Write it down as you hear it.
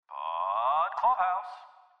Clubhouse.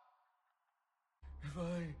 If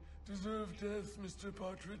I deserve death, Mr.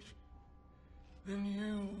 Partridge, then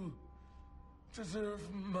you deserve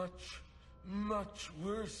much, much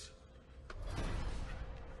worse.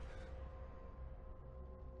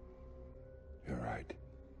 You're right.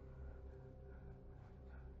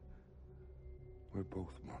 We're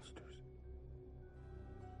both monsters.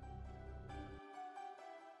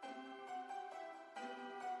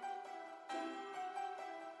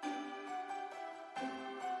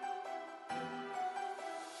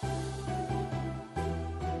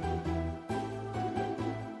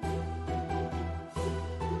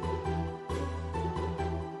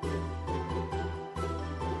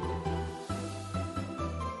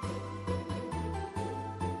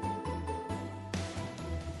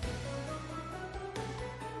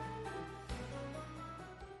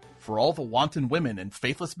 For all the wanton women and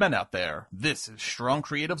faithless men out there, this is Strong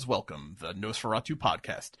Creatives Welcome, the Nosferatu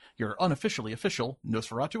podcast, your unofficially official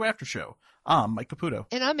Nosferatu after show. I'm Mike Caputo.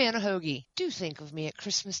 And I'm Anna Hoagie. Do think of me at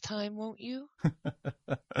Christmas time, won't you?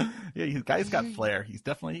 Yeah, you guys got flair. He's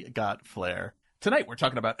definitely got flair. Tonight, we're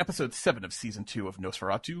talking about episode 7 of season 2 of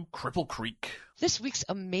Nosferatu, Cripple Creek. This week's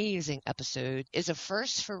amazing episode is a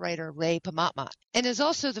first for writer Ray Pamatmat, and is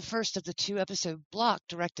also the first of the 2-episode block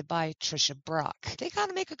directed by Trisha Brock. They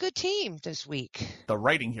gotta make a good team this week. The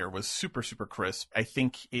writing here was super, super crisp. I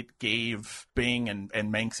think it gave Bing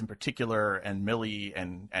and Manx in particular, and Millie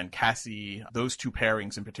and Cassie, those two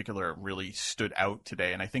pairings in particular really stood out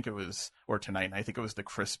today. And I think it was, or tonight, and I think it was the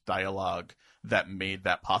crisp dialogue that made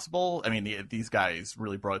that possible. I mean, these guys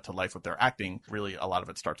really brought it to life with their acting. Really, a lot of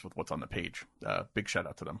it starts with what's on the page. Big shout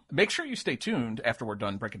out to them. Make sure you stay tuned after we're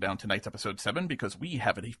done breaking down tonight's episode 7, because we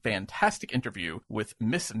have a fantastic interview with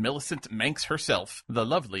Miss Millicent Manx herself, the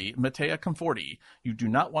lovely Matea Conforti. You do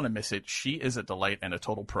not want to miss it. She is a delight and a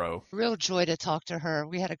total pro. Real joy to talk to her.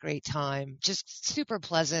 We had a great time. Just super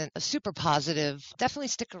pleasant, super positive. Definitely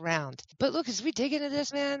stick around. But look, as we dig into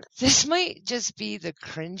this, man, this might just be the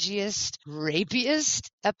cringiest, rapiest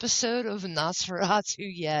episode of Nosferatu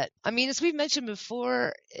yet. I mean, as we've mentioned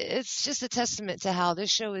before, it's just a testament to how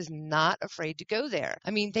this show is not afraid to go there.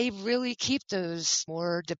 I mean, they really keep those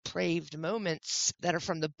more depraved moments that are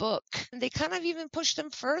from the book. And they kind of even push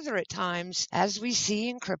them further at times, as we see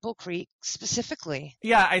in Cripple Creek specifically.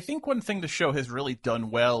 Yeah, I think one thing the show has really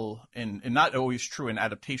done well, and not always true in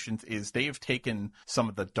adaptations, is they've taken some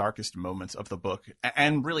of the darkest moments of the book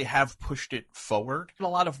and really have pushed it forward. In a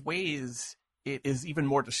lot of ways, it is even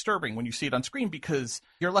more disturbing when you see it on screen, because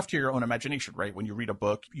you're left to your own imagination, right? When you read a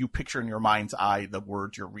book, you picture in your mind's eye the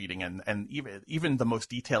words you're reading, and even the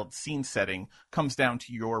most detailed scene setting comes down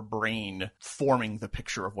to your brain forming the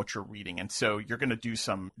picture of what you're reading. And so you're going to do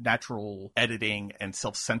some natural editing and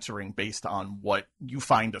self-censoring based on what you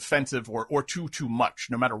find offensive or too much.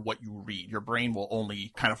 No matter what you read, your brain will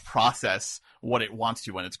only kind of process what it wants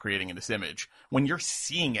to when it's creating this image. When you're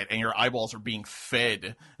seeing it and your eyeballs are being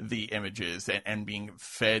fed the images and being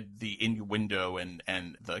fed the innuendo and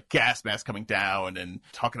the gas mask coming down and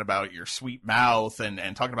talking about your sweet mouth and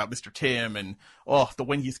talking about Mr. Tim and, the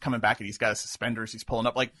when he's coming back and he's got his suspenders, he's pulling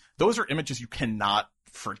up, like, those are images you cannot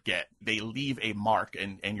forget. They leave a mark,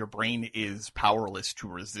 and your brain is powerless to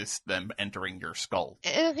resist them entering your skull.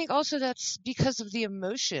 And I think also that's because of the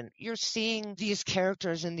emotion. You're seeing these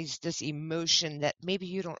characters and this emotion that maybe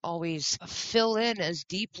you don't always fill in as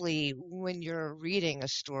deeply when you're reading a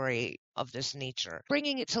story of this nature.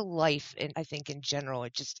 Bringing it to life, and I think in general,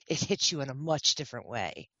 it hits you in a much different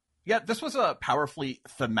way. Yeah, this was a powerfully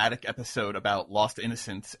thematic episode about lost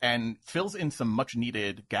innocence and fills in some much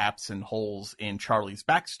needed gaps and holes in Charlie's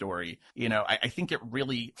backstory. You know, I think it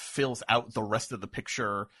really fills out the rest of the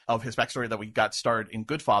picture of his backstory that we got started in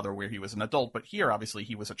Goodfather, where he was an adult. But here, obviously,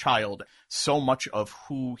 he was a child. So much of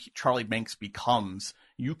who Charlie Manx becomes,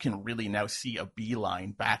 you can really now see a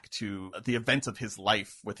beeline back to the events of his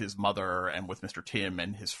life with his mother and with Mr. Tim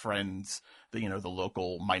and his friends, the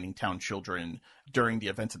local mining town children during the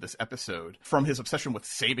events of this episode. From his obsession with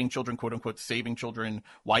saving children, quote unquote, saving children,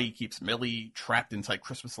 why he keeps Millie trapped inside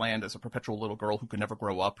Christmas Land as a perpetual little girl who can never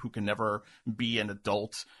grow up, who can never be an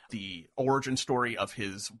adult, the origin story of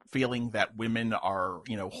his feeling that women are,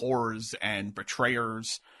 whores and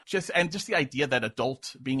betrayers, just the idea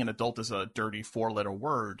that being an adult is a dirty 4-letter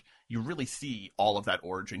word. You really see all of that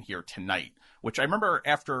origin here tonight, which I remember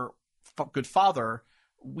after Goodfather,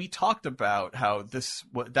 we talked about how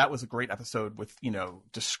that was a great episode with,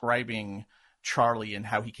 describing Charlie and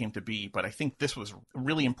how he came to be. But I think this was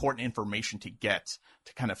really important information to get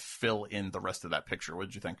to kind of fill in the rest of that picture. What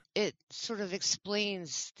did you think? It sort of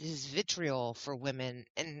explains his vitriol for women.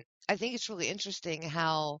 And I think it's really interesting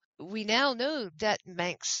how we now know that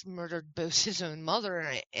Manx murdered both his own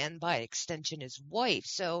mother and by extension his wife.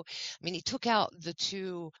 So, I mean, he took out the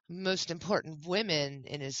two most important women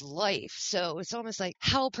in his life. So it's almost like,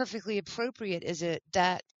 how perfectly appropriate is it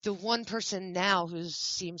that the one person now who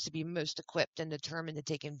seems to be most equipped and determined to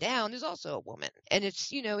take him down is also a woman? And it's,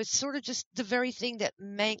 it's sort of just the very thing that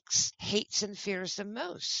Manx hates and fears the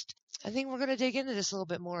most. I think we're going to dig into this a little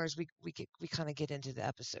bit more as we kind of get into the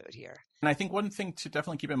episode here. And I think one thing to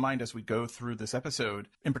definitely keep in mind as we go through this episode,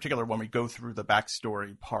 in particular when we go through the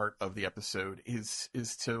backstory part of the episode, is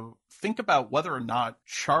to think about whether or not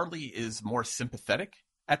Charlie is more sympathetic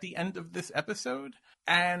at the end of this episode.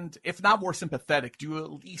 And if not more sympathetic, do you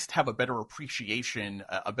at least have a better appreciation,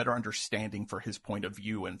 a better understanding for his point of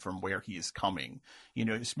view and from where he is coming?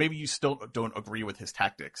 Maybe you still don't agree with his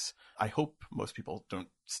tactics. I hope most people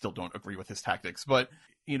still don't agree with his tactics. But,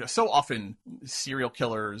 so often serial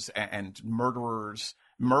killers and murderers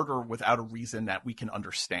murder without a reason that we can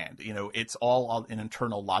understand. It's all an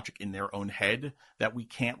internal logic in their own head that we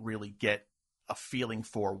can't really get a feeling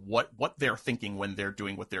for what they're thinking when they're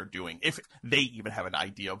doing what they're doing, if they even have an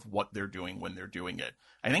idea of what they're doing when they're doing it.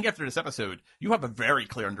 I think after this episode, you have a very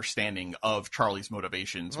clear understanding of Charlie's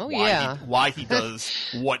motivations, why he does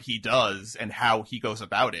what he does and how he goes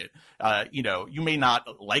about it. You may not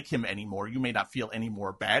like him anymore. You may not feel any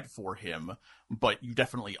more bad for him, but you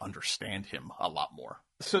definitely understand him a lot more.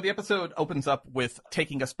 So the episode opens up with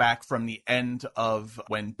taking us back from the end of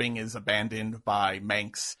when Bing is abandoned by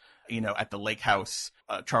Manx, at the lake house.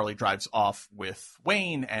 Charlie drives off with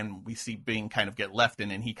Wayne, and we see Bing kind of get left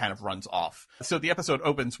in, and he kind of runs off. So the episode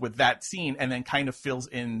opens with that scene and then kind of fills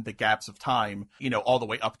in the gaps of time, all the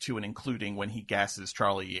way up to and including when he gasses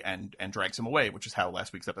Charlie and drags him away, which is how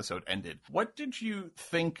last week's episode ended. What did you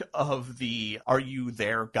think of the "Are you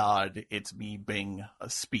there, God? It's me, Bing"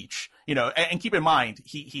 speech? And keep in mind,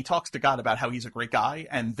 he talks to God about how he's a great guy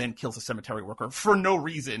and then kills a cemetery worker for no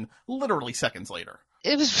reason, literally seconds later.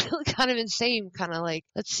 It was really kind of insane, kind of like,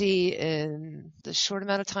 let's see, in the short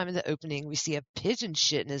amount of time in the opening, we see a pigeon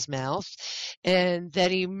shit in his mouth, and then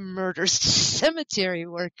he murders the cemetery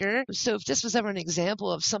worker. So if this was ever an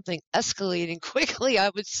example of something escalating quickly, I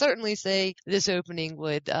would certainly say this opening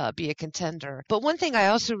would be a contender. But one thing I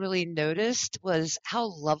also really noticed was how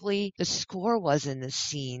lovely the score was in this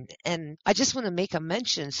scene. And I just want to make a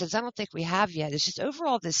mention, since I don't think we have yet, it's just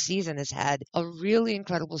overall this season has had a really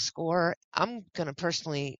incredible score. I'm going to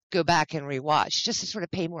personally go back and rewatch just to sort of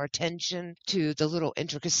pay more attention to the little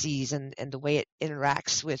intricacies and the way it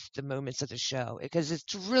interacts with the moments of the show, because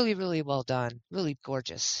it's really, really well done, really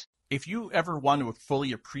gorgeous. If you ever want to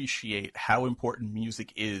fully appreciate how important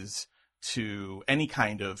music is to any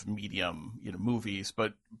kind of medium, movies,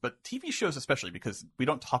 but TV shows especially, because we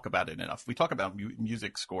don't talk about it enough. We talk about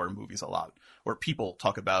music score in movies a lot, or people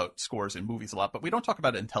talk about scores in movies a lot, but we don't talk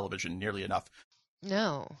about it in television nearly enough.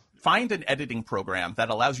 No. Find an editing program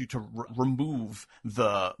that allows you to remove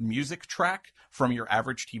the music track from your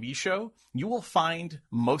average TV show. You will find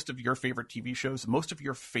most of your favorite TV shows, most of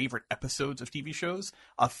your favorite episodes of TV shows,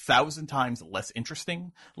 1,000 times less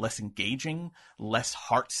interesting, less engaging, less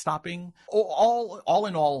heart-stopping, all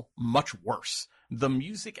in all, much worse. The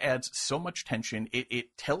music adds so much tension.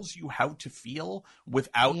 It tells you how to feel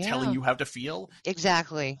without telling you how to feel.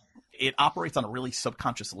 Exactly. It operates on a really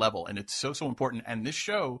subconscious level, and it's so important. And this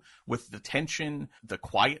show, with the tension, the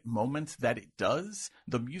quiet moments that it does,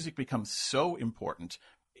 the music becomes so important.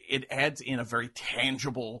 It adds in a very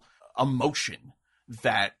tangible emotion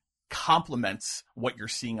that complements what you're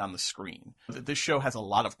seeing on the screen. This show has a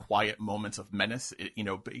lot of quiet moments of menace,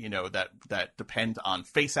 that depend on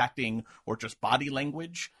face acting or just body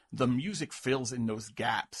language. The music fills in those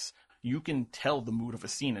gaps. You can tell the mood of a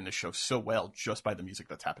scene in this show so well just by the music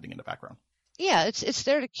that's happening in the background. Yeah, it's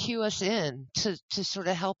there to cue us in, to sort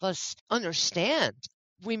of help us understand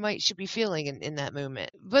we should be feeling in that moment.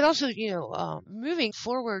 But also, moving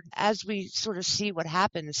forward as we sort of see what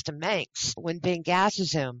happens to Manx when Bing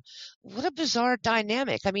gasses him, what a bizarre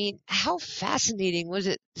dynamic. I mean, how fascinating was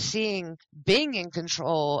it seeing Bing in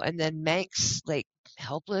control and then Manx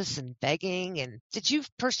helpless and begging? And did you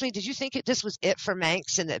think this was it for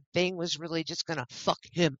Manx and that Bing was really just going to fuck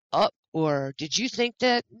him up? Or did you think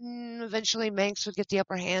that eventually Manx would get the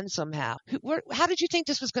upper hand somehow? How did you think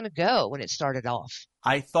this was going to go when it started off?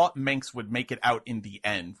 I thought Manx would make it out in the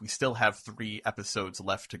end. We still have 3 episodes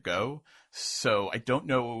left to go. So I don't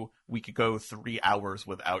know we could go 3 hours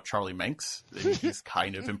without Charlie Manx. He's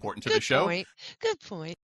kind of important to the show. Good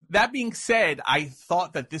point. That being said, I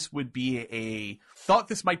thought that this might be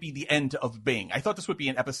the end of Bing. I thought this would be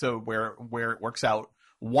an episode where it works out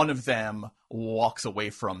one of them walks away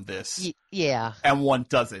from this yeah, and one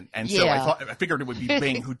doesn't. And so Yeah. I figured it would be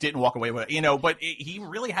Bing who didn't walk away with it, but he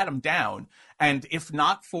really had him down. And if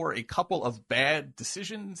not for a couple of bad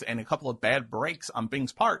decisions and a couple of bad breaks on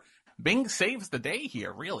Bing's part, Bing saves the day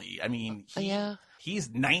here, really. I mean, Yeah. he's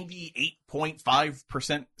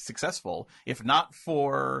 98.5% successful. If not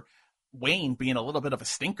for Wayne being a little bit of a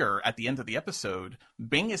stinker at the end of the episode,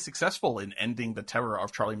 Bing is successful in ending the terror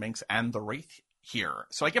of Charlie Minx and the Wraith here.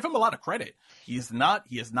 So I give him a lot of credit. He is not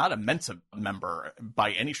a Mensa member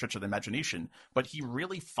by any stretch of the imagination, but he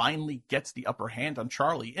really finally gets the upper hand on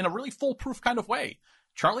Charlie in a really foolproof kind of way.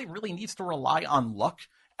 Charlie really needs to rely on luck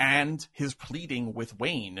and his pleading with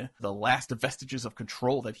Wayne, the last vestiges of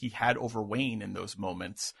control that he had over Wayne in those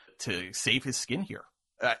moments, to save his skin here.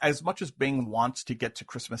 As much as Bing wants to get to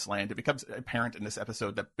Christmas Land, it becomes apparent in this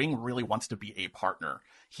episode that Bing really wants to be a partner.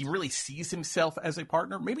 He really sees himself as a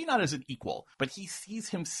partner, maybe not as an equal, but he sees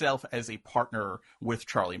himself as a partner with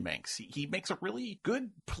Charlie Minx. He makes a really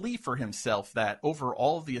good plea for himself that over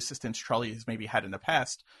all of the assistants Charlie has maybe had in the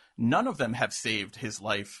past, none of them have saved his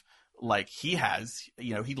life like he has.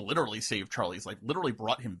 He literally saved Charlie's life, literally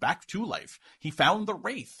brought him back to life. He found the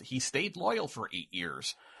Wraith. He stayed loyal for 8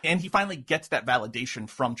 years. And he finally gets that validation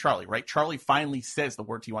from Charlie, right? Charlie finally says the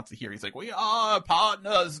words he wants to hear. He's like, "We are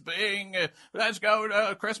partners, Bing. Let's go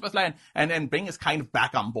to Christmas Land." And then Bing is kind of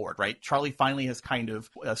back on board, right? Charlie finally has kind of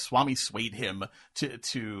Swami swayed him to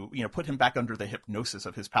put him back under the hypnosis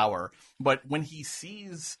of his power. But when he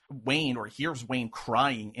sees Wayne or hears Wayne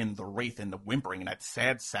crying in the Wraith and the whimpering and that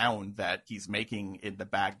sad sound that he's making in the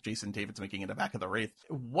back, Jason David's making in the back of the Wraith,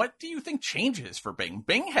 what do you think changes for Bing?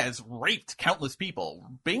 Bing has raped countless people.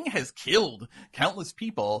 Bing has killed countless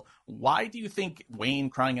people. Why do you think Wayne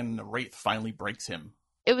crying in the Wraith finally breaks him?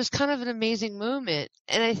 It was kind of an amazing moment.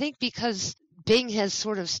 And I think because Bing has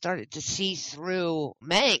sort of started to see through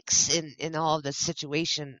Manx in all of this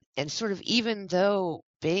situation. And sort of, even though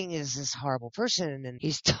Bing is this horrible person and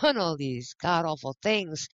he's done all these god-awful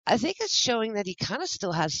things, I think it's showing that he kind of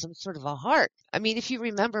still has some sort of a heart. I mean, if you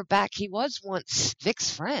remember back, he was once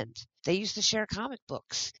Vic's friend. They used to share comic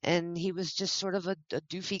books, and he was just sort of a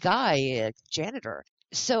doofy guy, a janitor.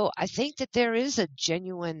 So I think that there is a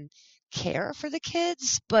genuine care for the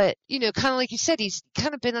kids, but kind of like you said, he's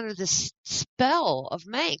kind of been under this spell of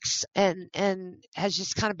Manx and has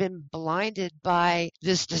just kind of been blinded by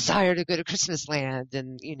this desire to go to Christmas Land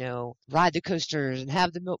and ride the coasters and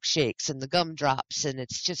have the milkshakes and the gumdrops, and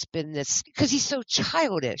it's just been this, because he's so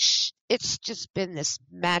childish, it's just been this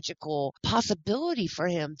magical possibility for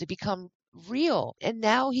him to become real. And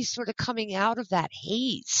now he's sort of coming out of that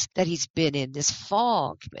haze that he's been in, this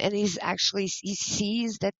fog, and he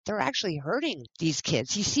sees that they're actually hurting these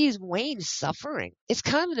kids. He sees Wayne suffering. It's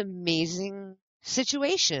kind of an amazing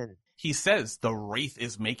situation. He says the Wraith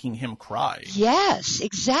is making him cry. Yes,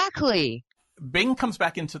 exactly. Bing comes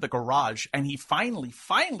back into the garage and he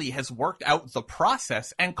finally has worked out the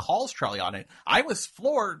process and calls Charlie on it. I was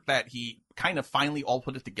floored that he kind of finally all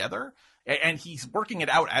put it together. And he's working it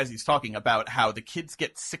out as he's talking about how the kids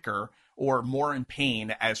get sicker or more in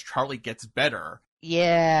pain as Charlie gets better.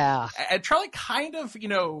 Yeah. And Charlie kind of,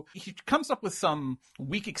 he comes up with some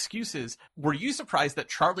weak excuses. Were you surprised that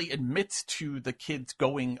Charlie admits to the kids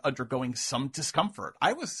undergoing some discomfort?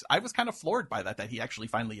 I was kind of floored by that he actually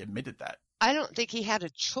finally admitted that. I don't think he had a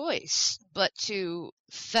choice but to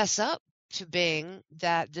fess up to Bing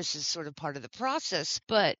that this is sort of part of the process.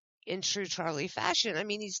 But in true Charlie fashion, I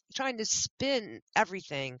mean, he's trying to spin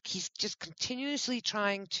everything. He's just continuously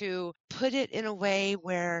trying to put it in a way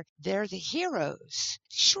where they're the heroes.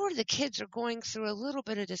 Sure, the kids are going through a little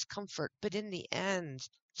bit of discomfort, but in the end,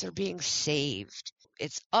 they're being saved.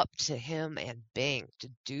 It's up to him and Bing to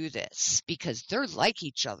do this because they're like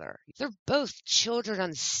each other. They're both children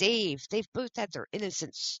unsaved. They've both had their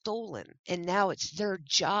innocence stolen. And now it's their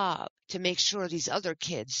job to make sure these other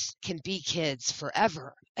kids can be kids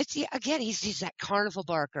forever. Again, he's that carnival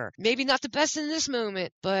barker. Maybe not the best in this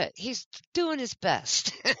moment, but he's doing his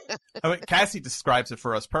best. Cassie describes it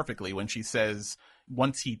for us perfectly when she says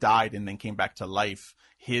once he died and then came back to life,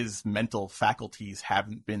 his mental faculties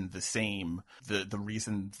haven't been the same. The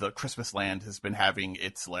reason the Christmas Land has been having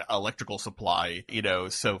its electrical supply,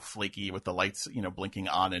 so flaky with the lights, blinking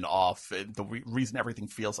on and off, the reason everything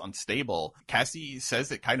feels unstable. Cassie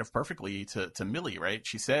says it kind of perfectly to Millie, right?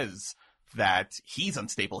 She says that he's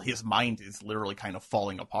unstable. His mind is literally kind of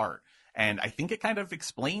falling apart. And I think it kind of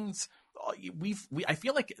explains I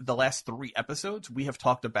feel like the last 3 episodes we have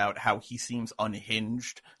talked about how he seems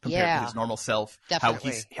unhinged compared to his normal self.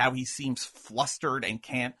 Definitely. How he seems flustered and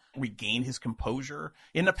can't regain his composure.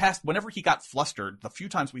 In the past, whenever he got flustered, the few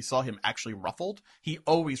times we saw him actually ruffled, he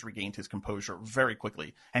always regained his composure very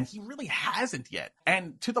quickly. And he really hasn't yet.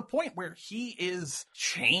 And to the point where he is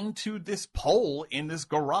chained to this pole in this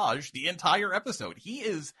garage the entire episode. He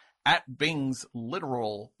is at Bing's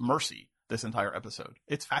literal mercy this entire episode.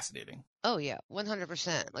 It's fascinating. Oh yeah,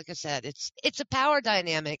 100%. Like I said, it's a power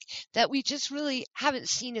dynamic that we just really haven't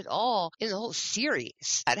seen at all in the whole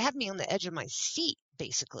series. It had me on the edge of my seat,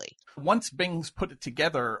 basically. Once Bing's put it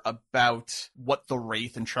together about what the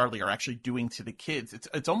Wraith and Charlie are actually doing to the kids,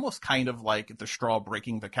 it's almost kind of like the straw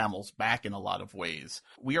breaking the camel's back in a lot of ways.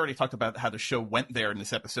 We already talked about how the show went there in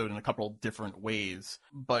this episode in a couple of different ways,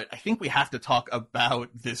 but I think we have to talk about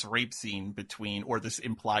this rape scene or this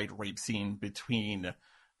implied rape scene between,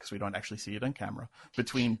 because we don't actually see it on camera,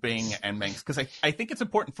 between Bing and Manx. Because I think it's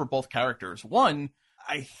important for both characters. One,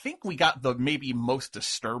 I think we got the maybe most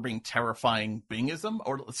disturbing, terrifying Bingism,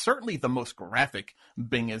 or certainly the most graphic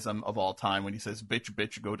Bingism of all time when he says, "Bitch,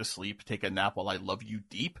 bitch, go to sleep, take a nap while I love you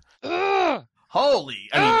deep." Ugh! Holy,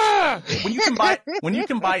 I mean, when you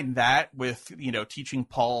combine that with, teaching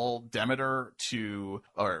Paul Demeter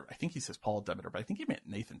or I think he says Paul Demeter, but I think he meant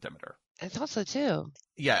Nathan Demeter. I thought so too.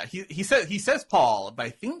 Yeah, he says Paul, but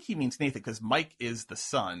I think he means Nathan because Mike is the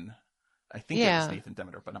son. I think it was Nathan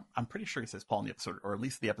Demeter, but I'm pretty sure he says Paul in the episode, or at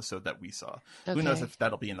least the episode that we saw. Okay. Who knows if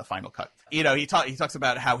that'll be in the final cut. He talks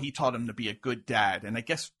about how he taught him to be a good dad, and I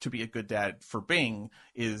guess to be a good dad for Bing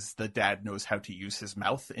is the dad knows how to use his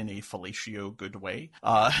mouth in a fellatio good way.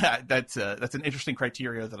 That's an interesting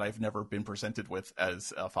criteria that I've never been presented with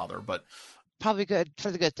as a father, but probably good for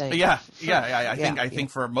the good thing. Yeah. I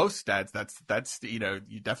think for most dads, that's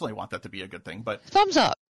you definitely want that to be a good thing. But thumbs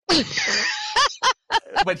up.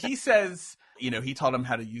 But he says, he taught him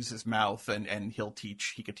how to use his mouth and he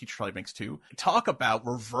could teach Charlie Banks too. Talk about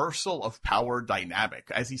reversal of power dynamic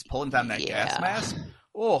as he's pulling down that gas mask.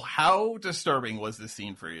 Oh, how disturbing was this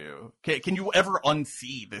scene for you? Can you ever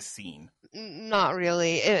unsee this scene? Not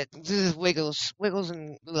really. It just wiggles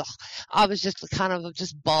and ugh. I was just kind of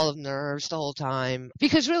just ball of nerves the whole time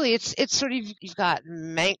because really it's sort of, you've got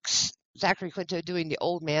Manx, Zachary Quinto doing the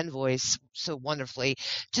old man voice so wonderfully,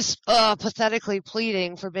 just pathetically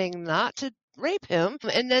pleading for Bing not to rape him,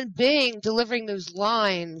 and then Bing delivering those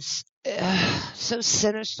lines. So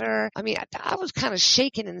sinister. I mean, I was kind of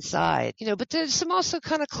shaken inside, but there's some also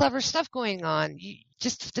kind of clever stuff going on.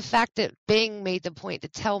 Just the fact that Bing made the point to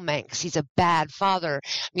tell Manx he's a bad father.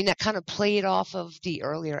 I mean, that kind of played off of the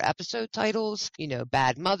earlier episode titles,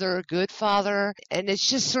 bad mother, good father. And it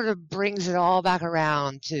just sort of brings it all back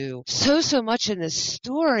around to so much in this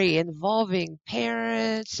story involving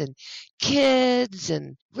parents and kids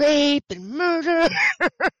and rape and murder.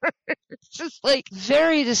 It's just like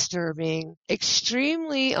very disturbing,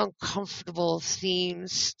 extremely uncomfortable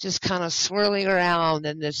themes just kind of swirling around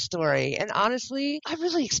in this story. And honestly, I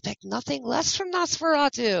really expect nothing less from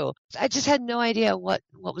Nosferatu. I just had no idea what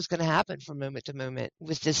was going to happen from moment to moment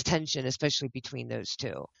with this tension, especially between those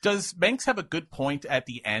two. Does Banks have a good point at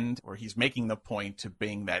the end where he's making the point to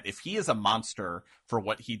Bing that if he is a monster for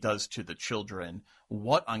what he does to the children,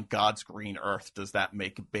 what on God's green earth does that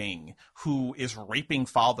make Bing, who is raping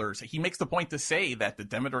fathers? He makes the point to say that the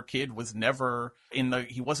Demeter kid was never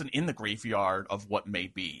he wasn't in the graveyard of what may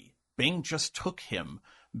be. Bing just took him.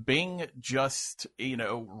 Bing just,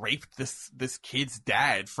 raped this kid's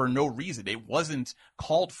dad for no reason. It wasn't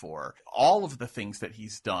called for. All of the things that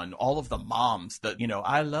he's done, all of the moms that,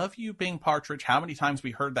 I love you, Bing Partridge. How many times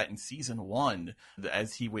we heard that in season 1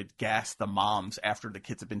 as he would gas the moms after the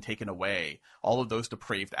kids had been taken away. All of those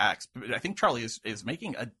depraved acts. But I think Charlie is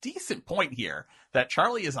making a decent point here that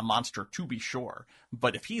Charlie is a monster to be sure.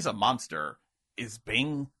 But if he's a monster, is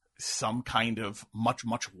Bing some kind of much,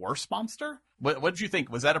 much worse monster? What did you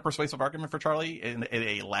think? Was that a persuasive argument for Charlie in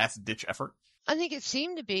a last-ditch effort? I think it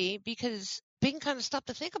seemed to be because Bing kind of stopped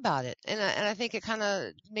to think about it. And I think it kind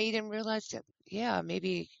of made him realize that, yeah,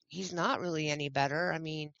 maybe he's not really any better. I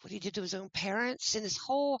mean, what he did to his own parents and this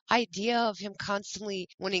whole idea of him constantly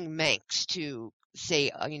wanting Manx to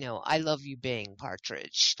say, I love you, Bing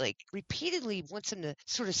Partridge, like repeatedly wants him to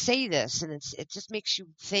sort of say this. And it just makes you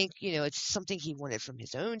think, it's something he wanted from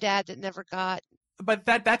his own dad that never got. But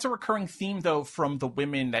that's a recurring theme, though, from the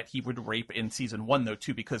women that he would rape in season 1, though,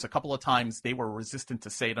 too, because a couple of times they were resistant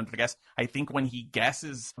to say it under the gas. I think when he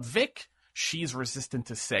gasses Vic, she's resistant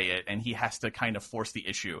to say it, and he has to kind of force the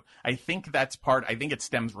issue. I think it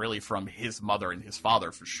stems really from his mother and his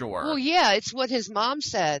father, for sure. Well, yeah, it's what his mom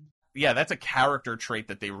said. Yeah, that's a character trait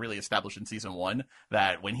that they really established in season 1,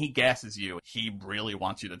 that when he gasses you, he really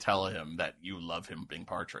wants you to tell him that you love him, Bing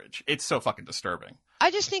Partridge. It's so fucking disturbing. I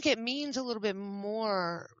just think it means a little bit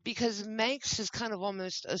more because Manx is kind of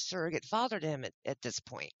almost a surrogate father to him at this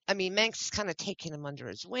point. I mean, Manx has kind of taken him under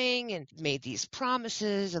his wing and made these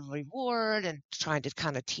promises of reward and trying to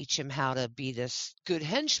kind of teach him how to be this good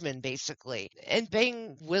henchman, basically. And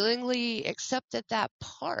Bing willingly accepted that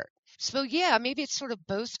part. So, yeah, maybe it's sort of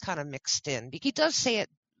both kind of mixed in. He does say it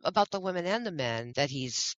about the women and the men that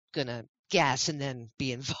he's going to gas and then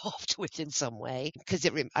be involved with in some way. Because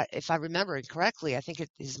if I remember it correctly, I think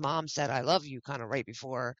his mom said, "I love you," kind of right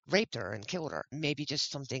before raped her and killed her. Maybe just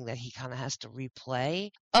something that he kind of has to replay.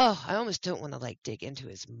 Oh, I almost don't want to like dig into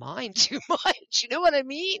his mind too much. You know what I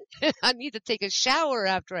mean? I need to take a shower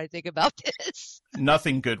after I think about this.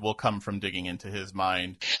 Nothing good will come from digging into his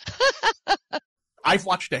mind. I've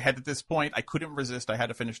watched ahead at this point. I couldn't resist. I had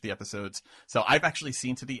to finish the episodes. So I've actually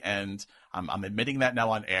seen to the end. I'm admitting that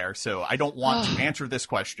now on air. So I don't want to answer this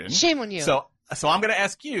question. Shame on you. So I'm going to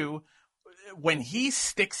ask you, when he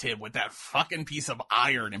sticks him with that fucking piece of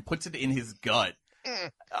iron and puts it in his gut,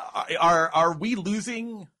 are we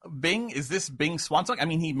losing Bing? Is this Bing's swan song? I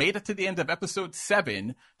mean, he made it to the end of episode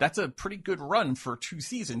 7. That's a pretty good run for 2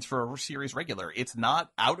 seasons for a series regular. It's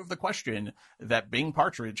not out of the question that Bing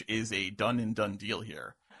Partridge is a done and done deal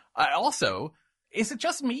here. Also, is it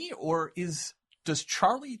just me, or does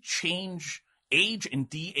Charlie change age and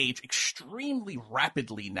de-age extremely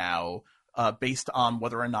rapidly now, based on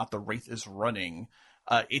whether or not the Wraith is running?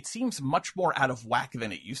 It seems much more out of whack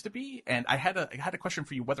than it used to be, and I had a question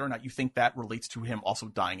for you, whether or not you think that relates to him also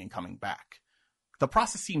dying and coming back. The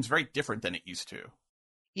process seems very different than it used to.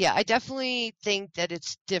 Yeah, I definitely think that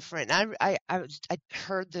it's different. I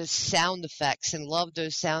heard the sound effects and loved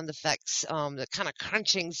those sound effects, the kind of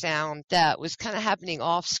crunching sound that was kind of happening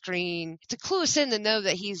off screen to clue us in to know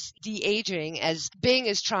that he's de-aging as Bing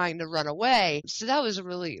is trying to run away. So that was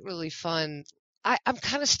really, really fun. I'm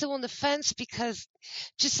kind of still on the fence because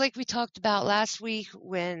just like we talked about last week,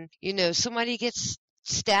 when, somebody gets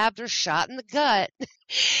stabbed or shot in the gut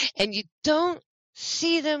and you don't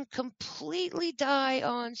see them completely die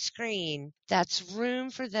on screen, that's room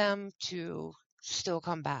for them to still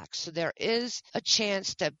come back. So there is a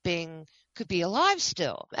chance that Bing could be alive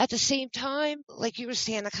still. At the same time, like you were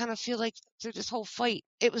saying, I kind of feel like through this whole fight,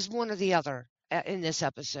 it was one or the other. In this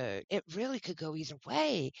episode, it really could go either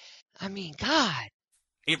way. I mean, God.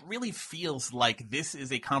 It really feels like this is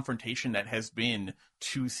a confrontation that has been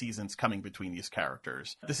 2 seasons coming between these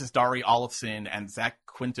characters. This is Dari Olafson and Zach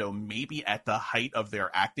Quinto maybe at the height of their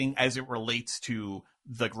acting as it relates to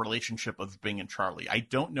the relationship of Bing and Charlie. I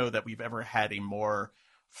don't know that we've ever had a more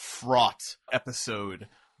fraught episode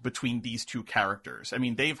between these 2 characters. I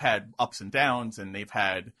mean, they've had ups and downs, and they've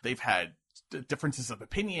had differences of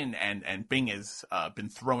opinion, and Bing has been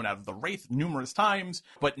thrown out of the Wraith numerous times,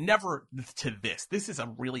 but never to this. This is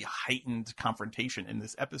a really heightened confrontation in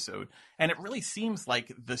this episode, and it really seems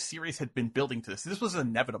like the series had been building to this. This was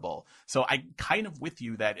inevitable. So I'm kind of with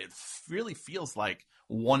you that it really feels like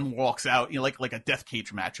one walks out, like a death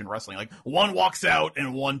cage match in wrestling. Like, one walks out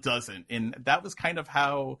and one doesn't. And that was kind of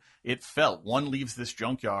how it felt. One leaves this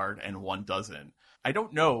junkyard and one doesn't. I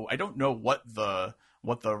don't know what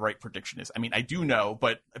the right prediction is. I mean, I do know,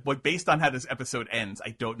 but based on how this episode ends, I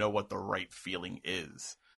don't know what the right feeling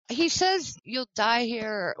is. He says you'll die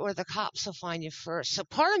here or the cops will find you first. So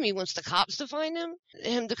part of me wants the cops to find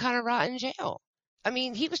him to kind of rot in jail. I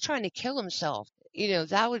mean, he was trying to kill himself.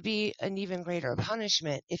 That would be an even greater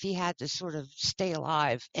punishment if he had to sort of stay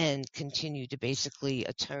alive and continue to basically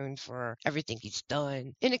atone for everything he's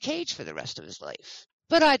done in a cage for the rest of his life.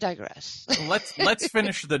 But I digress. Let's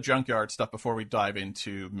finish the junkyard stuff before we dive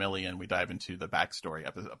into Millie and we dive into the backstory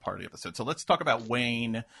part of the episode. So let's talk about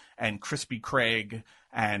Wayne and Crispy Craig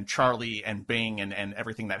and Charlie and Bing and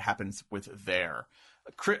everything that happens with there.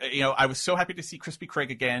 I was so happy to see Crispy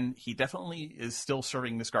Craig again. He definitely is still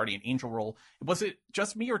serving this guardian angel role. Was it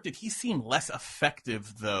just me, or did he seem less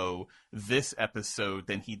effective, though, this episode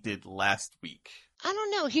than he did last week? I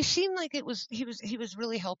don't know. He seemed like he was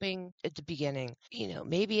really helping at the beginning.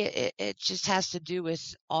 Maybe it just has to do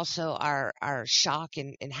with also our shock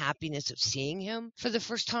and happiness of seeing him for the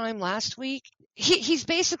first time last week. He's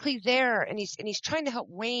basically there, and he's trying to help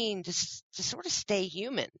Wayne to sort of stay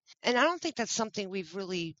human. And I don't think that's something we've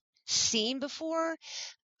really seen before.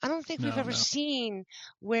 I don't think we've No, ever no. seen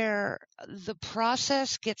where the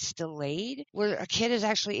process gets delayed, where a kid is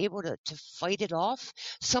actually able to fight it off.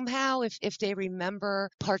 Somehow, if they remember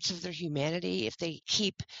parts of their humanity, if they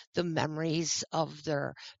keep the memories of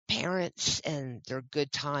their parents and their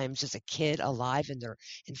good times as a kid alive and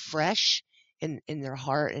fresh in their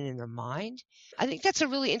heart and in their mind, I think that's a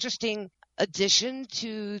really interesting addition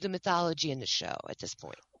to the mythology in the show at this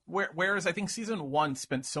point. Whereas I think season 1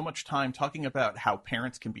 spent so much time talking about how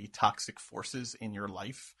parents can be toxic forces in your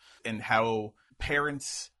life and how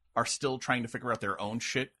parents are still trying to figure out their own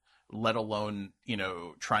shit, let alone,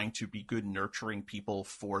 trying to be good, nurturing people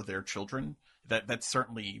for their children. That's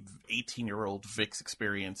certainly 18-year-old Vic's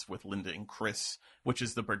experience with Linda and Chris, which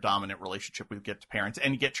is the predominant relationship we get to parents.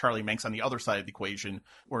 And you get Charlie Manx on the other side of the equation,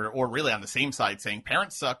 or really on the same side, saying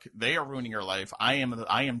parents suck, they are ruining your life. I am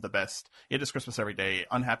the best. It is Christmas every day.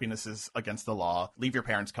 Unhappiness is against the law. Leave your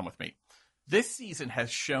parents, come with me. This season has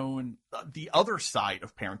shown the other side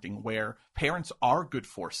of parenting, where parents are good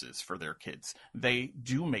forces for their kids. They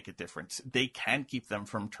do make a difference. They can keep them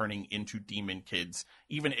from turning into demon kids,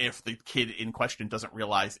 even if the kid in question doesn't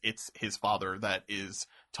realize it's his father that is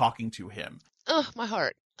talking to him. Oh, my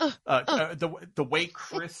heart. The way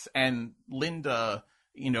Chris and Linda,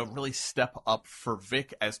 really step up for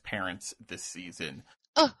Vic as parents this season.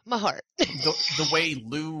 Oh, my heart. The way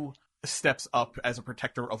Lou steps up as a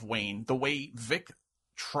protector of Wayne, the way Vic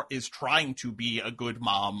is trying to be a good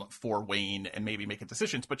mom for Wayne and maybe making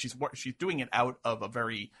decisions, but she's doing it out of a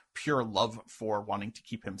very pure love for wanting to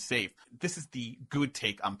keep him safe. This is the good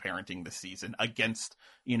take on parenting this season against,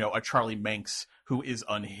 a Charlie Manx who is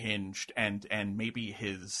unhinged and maybe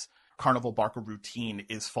his carnival barker routine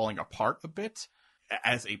is falling apart a bit.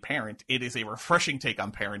 As a parent, it is a refreshing take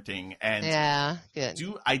on parenting, and yeah, good.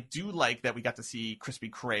 I do like that we got to see Crispy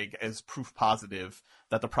Craig as proof positive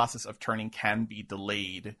that the process of turning can be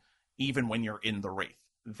delayed even when you're in the Wraith.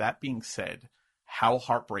 That being said, how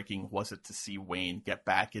heartbreaking was it to see Wayne get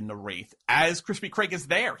back in the Wraith as Crispy Craig is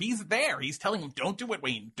there? He's there. He's telling him, "Don't do it,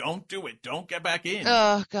 Wayne. Don't do it. Don't get back in."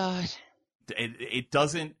 Oh God! It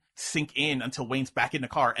doesn't sink in until Wayne's back in the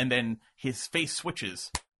car, and then his face switches,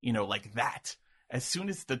 like that. As soon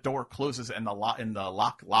as the door closes and the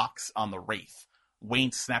lock locks on the Wraith,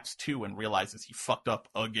 Wayne snaps to and realizes he fucked up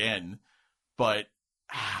again. But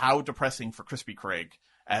how depressing for Crispy Craig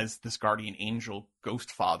as this guardian angel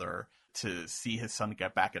ghost father to see his son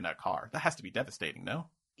get back in that car. That has to be devastating, no?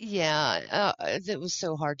 Yeah, it was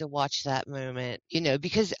so hard to watch that moment,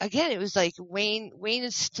 because again, it was like Wayne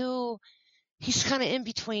is still, he's kind of in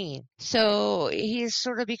between. So he's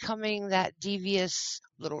sort of becoming that devious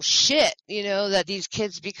little shit, that these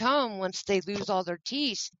kids become once they lose all their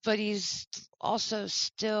teeth. But he's also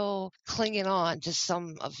still clinging on to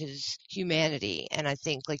some of his humanity. And I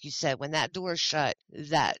think, like you said, when that door shut,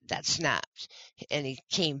 that snapped and he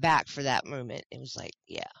came back for that moment. It was like,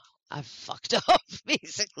 yeah, I fucked up,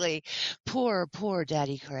 basically. Poor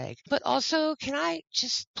Daddy Craig. But also, can I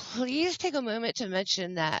just please take a moment to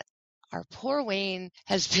mention that our poor Wayne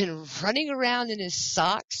has been running around in his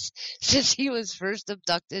socks since he was first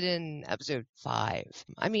abducted in episode 5.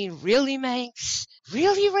 I mean, really, Manx?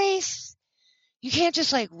 Really, Wraith? You can't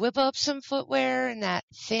just whip up some footwear in that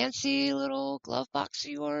fancy little glove box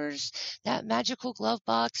of yours, that magical glove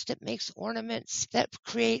box that makes ornaments, that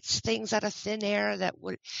creates things out of thin air that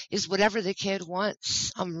is whatever the kid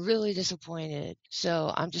wants. I'm really disappointed.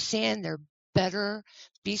 So I'm just saying there better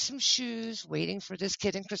be some shoes waiting for this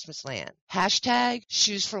kid in Christmas land. #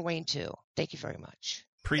 shoes for Wayne too. Thank you very much.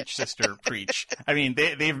 Preach, sister, preach. I mean,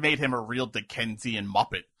 they've made him a real Dickensian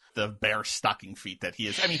Muppet. The bare stocking feet that he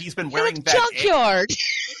is. I mean, he's been wearing that junkyard.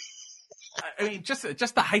 I mean, just the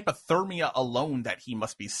hypothermia alone that he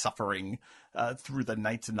must be suffering through the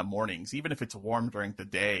nights and the mornings, even if it's warm during the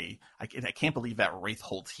day. I can't believe that Wraith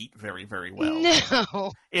holds heat very, very well.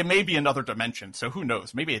 No. It may be another dimension, so who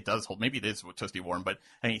knows? Maybe it does hold. Maybe it is toasty warm, but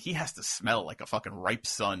I mean, he has to smell like a fucking ripe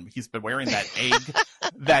sun. He's been wearing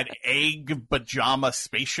that egg pajama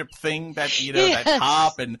spaceship thing that, Yes. that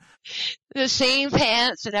top and the same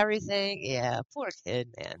pants and everything. Yeah, poor kid,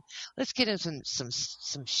 man. Let's get him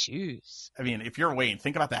some shoes. I mean, if you're Wayne,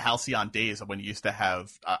 think about the halcyon days of when you used to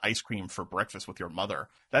have ice cream for breakfast with your mother.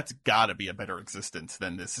 That's got to be a better existence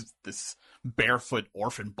than this barefoot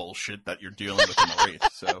orphan bullshit that you're dealing with in the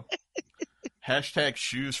Wraith. So, #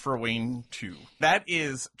 shoes for Wayne 2. That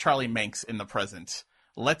is Charlie Manx in the present.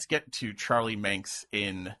 Let's get to Charlie Manx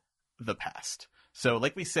in the past. So,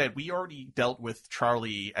 like we said, we already dealt with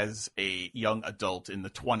Charlie as a young adult in the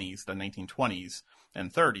 1920s.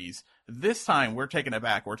 and 30s. This time, we're taking it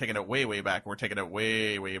back. We're taking it way, way back. We're taking it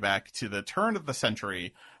way, way back to the turn of the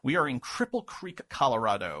century. We are in Cripple Creek,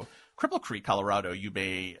 Colorado. Cripple Creek, Colorado, you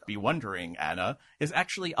may be wondering, Anna, is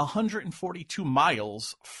actually 142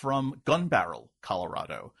 miles from Gun Barrel,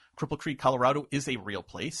 Colorado. Cripple Creek, Colorado is a real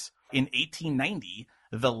place. In 1890,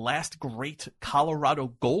 the last great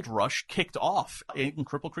Colorado gold rush kicked off in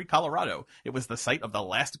Cripple Creek, Colorado. It was the site of the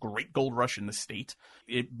last great gold rush in the state.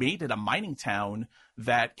 It made it a mining town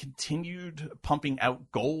that continued pumping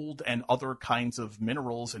out gold and other kinds of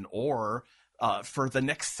minerals and ore for the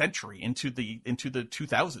next century into the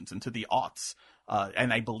 2000s, into the aughts.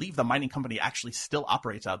 And I believe the mining company actually still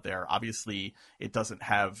operates out there. Obviously, it doesn't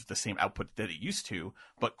have the same output that it used to,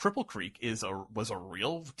 but Cripple Creek was a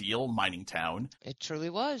real deal mining town. It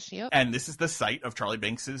truly was, yep. And this is the site of Charlie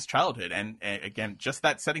Banks's childhood. And again, just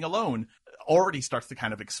that setting alone already starts to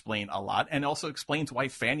kind of explain a lot, and also explains why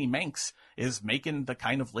Fanny Manx is making the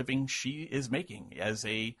kind of living she is making as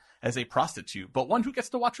a prostitute, but one who gets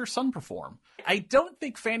to watch her son perform. I don't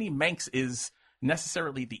think Fanny Manx is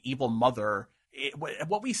necessarily the evil mother.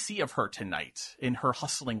 What we see of her tonight in her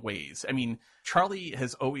hustling ways. I mean, Charlie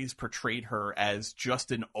has always portrayed her as just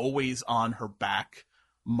an always on her back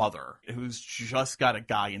mother who's just got a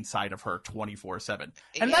guy inside of her 24/7.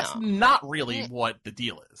 And that's not really what the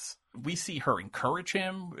deal is. We see her encourage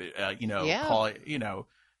him, call it,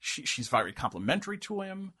 she's very complimentary to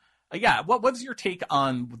him. What's your take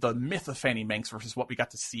on the myth of Fanny Manx versus what we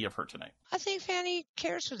got to see of her tonight? I think Fanny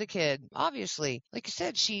cares for the kid, obviously. Like you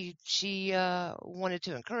said, she wanted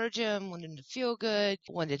to encourage him, wanted him to feel good,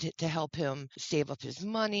 wanted to help him save up his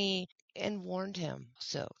money, and warned him.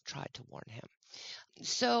 So tried to warn him.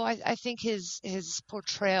 So I think his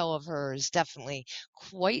portrayal of her is definitely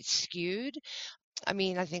quite skewed. I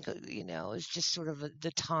mean, I think, it's just sort of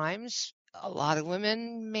the times. A lot of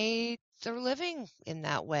women made their living in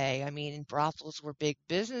that way. I mean, brothels were big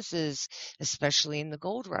businesses, especially in the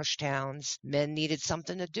gold rush towns. Men needed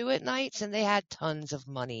something to do at nights, and they had tons of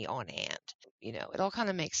money on hand. It all kind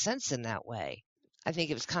of makes sense in that way. I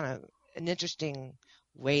think it was kind of an interesting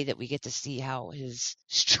way that we get to see how his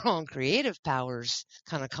strong creative powers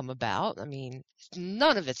kind of come about. I mean,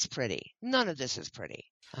 none of it's pretty. None of this is pretty.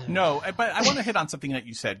 No, but I want to hit on something that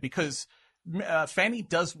you said, because Fanny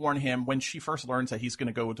does warn him when she first learns that he's going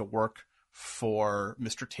to go to work for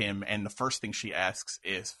Mr. Tim, and the first thing she asks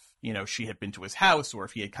is, she had been to his house or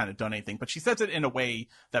if he had kind of done anything. But she says it in a way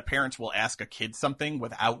that parents will ask a kid something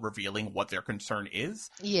without revealing what their concern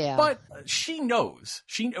is. Yeah. But she knows.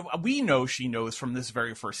 We know she knows from this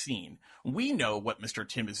very first scene. We know what Mr.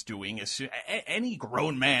 Tim is doing. Any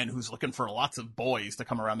grown man who's looking for lots of boys to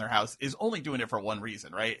come around their house is only doing it for one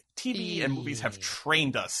reason, right? TV and movies have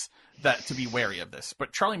trained us to be wary of this.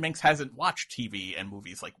 But Charlie Manx hasn't watched TV and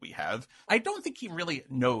movies like we have. I don't think he really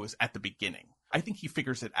knows at the beginning. I think he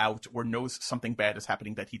figures it out or knows something bad is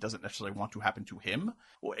happening that he doesn't necessarily want to happen to him.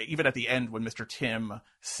 Even at the end when Mr. Tim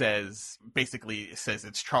basically says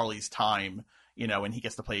it's Charlie's time, and he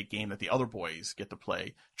gets to play a game that the other boys get to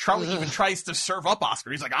play. Charlie even tries to serve up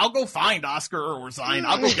Oscar. He's like, I'll go find Oscar or resign.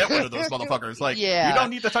 I'll go get one of those motherfuckers. Like, You don't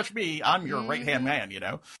need to touch me. I'm your right-hand man,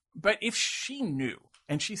 But if she knew,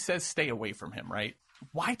 and she says stay away from him, right?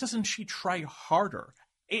 Why doesn't she try harder?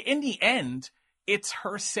 In the end, it's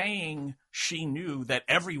her saying she knew that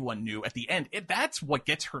everyone knew at the end. That's what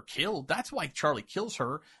gets her killed. That's why Charlie kills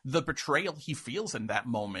her. The betrayal he feels in that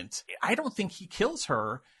moment. I don't think he kills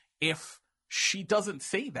her if she doesn't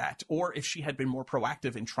say that, or if she had been more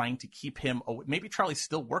proactive in trying to keep him away. Maybe Charlie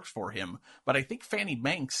still works for him, but I think Fanny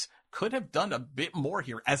Manx could have done a bit more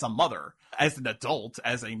here as a mother, as an adult,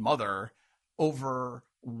 as a mother, over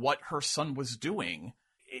what her son was doing.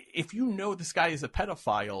 If you know this guy is a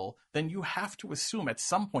pedophile, then you have to assume at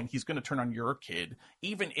some point he's going to turn on your kid,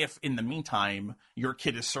 even if in the meantime your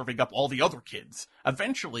kid is serving up all the other kids.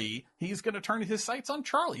 Eventually, he's going to turn his sights on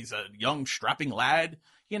Charlie. He's a young, strapping lad.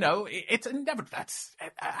 It's inevitable.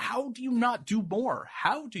 How do you not do more?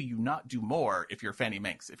 How do you not do more if you're Fanny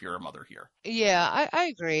Manx, if you're a mother here? Yeah, I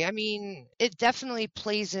agree. I mean, it definitely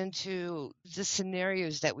plays into the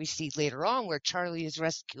scenarios that we see later on where Charlie is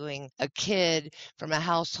rescuing a kid from a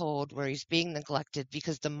household where he's being neglected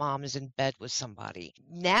because the mom is in bed with somebody.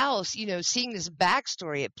 Now, seeing this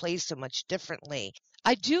backstory, it plays so much differently.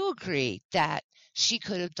 I do agree that she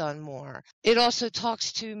could have done more. It also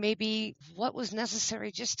talks to maybe what was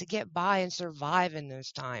necessary just to get by and survive in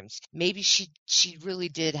those times. Maybe she really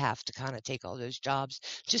did have to kind of take all those jobs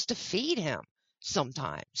just to feed him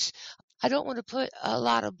sometimes. I don't want to put a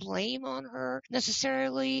lot of blame on her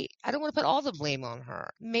necessarily. I don't want to put all the blame on her.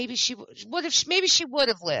 Maybe she would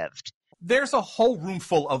have lived. There's a whole room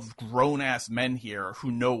full of grown-ass men here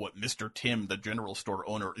who know what Mr. Tim, the general store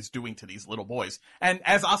owner, is doing to these little boys. And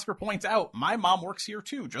as Oscar points out, my mom works here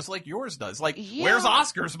too, just like yours does. Like, where's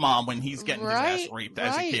Oscar's mom when he's getting his ass raped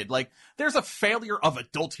as a kid? Like, there's a failure of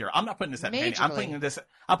adult here. I'm not putting this at Penny. I'm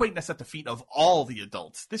putting this at the feet of all the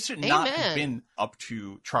adults. This should not have been up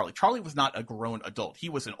to Charlie. Charlie was not a grown adult. He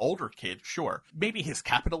was an older kid, sure. Maybe his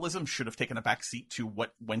capitalism should have taken a back seat to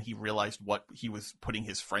when he realized what he was putting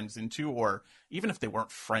his friends into, or even if they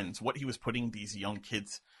weren't friends, what he was putting these young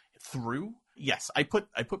kids through. Yes, I put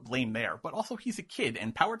blame there, but also he's a kid,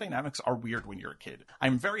 and power dynamics are weird when you're a kid.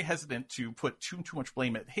 I'm very hesitant to put too much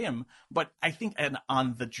blame at him, but I think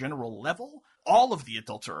on the general level, all of the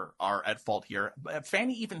adults are at fault here.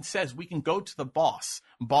 Fanny even says we can go to the boss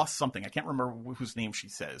something. I can't remember whose name she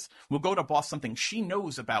says. We'll go to boss something. She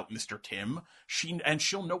knows about Mr. Tim.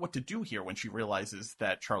 She'll know what to do here when she realizes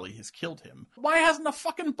that Charlie has killed him. Why hasn't the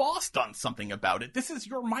fucking boss done something about it? This is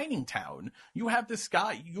your mining town. You have this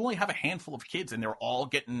guy. You only have a handful of kids, and they're all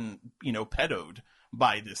getting, pedoed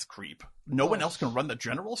by this creep. No one else can run the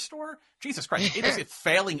general store? Jesus Christ. It is a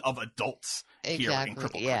failing of adults here in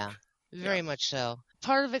Cripple Creek. Very much so.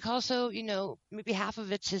 Part of it also, maybe half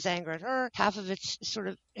of it's his anger at her, half of it's sort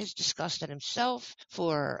of his disgust at himself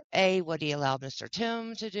for A, what he allowed Mr.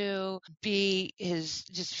 Tim to do, B, his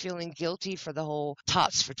just feeling guilty for the whole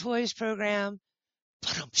Tots for Toys program.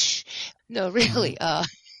 No, really,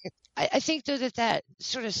 I think, though, that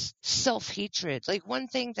sort of self-hatred, like one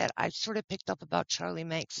thing that I've sort of picked up about Charlie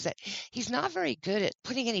Manx is that he's not very good at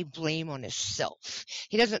putting any blame on himself.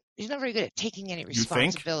 He's not very good at taking any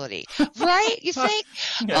responsibility. Right? You think?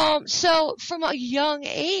 Yeah. So from a young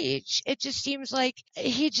age, it just seems like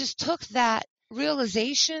he just took that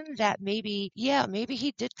realization that maybe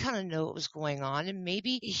he did kind of know what was going on, and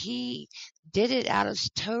maybe he did it out of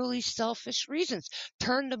totally selfish reasons,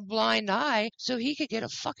 turned a blind eye so he could get a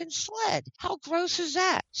fucking sled. How gross is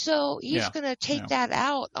that? So he's going to take that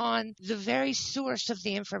out on the very source of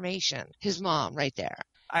the information, his mom, right there.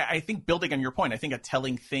 I think, building on your point, I think a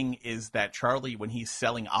telling thing is that Charlie, when he's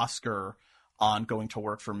selling Oscar on going to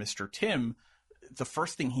work for Mr. Tim, the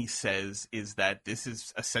first thing he says is that this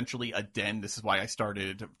is essentially a den. This is why I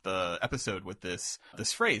started the episode with this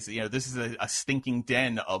phrase. This is a stinking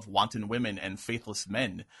den of wanton women and faithless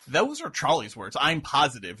men. Those are Charlie's words. I'm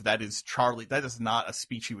positive that is Charlie. That is not a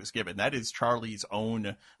speech he was given. That is Charlie's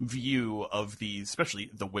own view of these,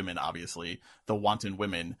 especially the women, obviously, the wanton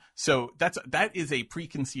women. So that is a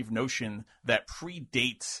preconceived notion that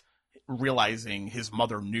predates realizing his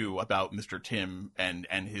mother knew about Mr. Tim and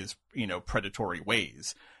his, predatory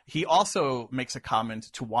ways. He also makes a comment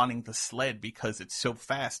to wanting the sled because it's so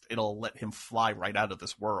fast, it'll let him fly right out of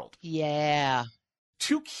this world. Yeah.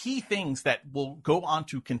 Two key things that will go on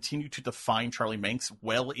to continue to define Charlie Manx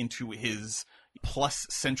well into his plus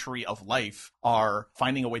century of life are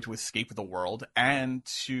finding a way to escape the world and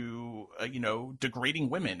to, degrading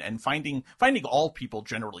women and finding all people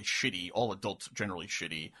generally shitty, all adults generally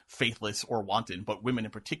shitty, faithless or wanton, but women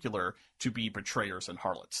in particular to be betrayers and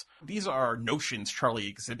harlots. These are notions Charlie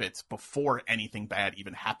exhibits before anything bad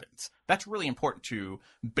even happens. That's really important to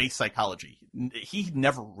base psychology. He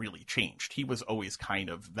never really changed. He was always kind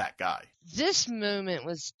of that guy. This moment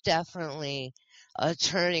was definitely a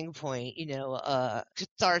turning point, a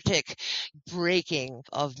cathartic breaking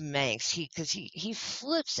of Manx. Because he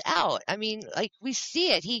flips out. I mean, like, we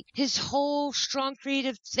see it. His whole strong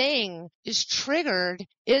creative thing is triggered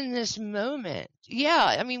in this moment.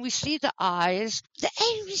 Yeah, I mean, we see the eyes, the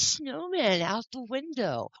angry snowman out the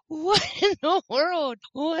window. What in the world?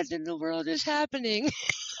 What in the world is happening?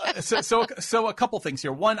 So a couple things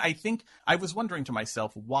here. One, I think I was wondering to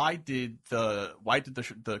myself, why did the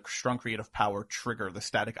strong creative power trigger, the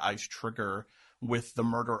static eyes trigger with the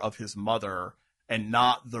murder of his mother and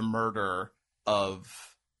not the murder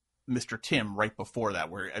of Mr. Tim right before that,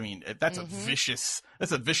 where, I mean, that's a vicious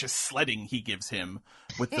sledding he gives him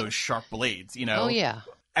with those sharp blades, Oh, yeah.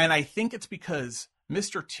 And I think it's because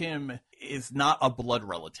Mr. Tim is not a blood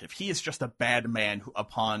relative. He is just a bad man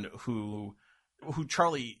who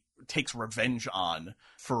Charlie takes revenge on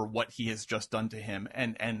for what he has just done to him.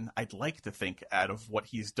 And I'd like to think out of what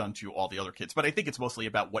he's done to all the other kids, but I think it's mostly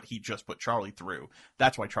about what he just put Charlie through.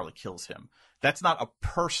 That's why Charlie kills him. That's not a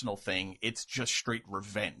personal thing. It's just straight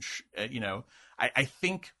revenge. I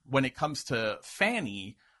think when it comes to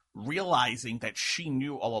Fanny, realizing that she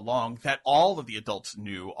knew all along, that all of the adults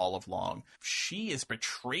knew all along, she has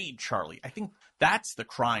betrayed Charlie. I think that's the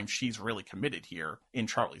crime she's really committed here in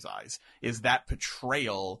Charlie's eyes, is that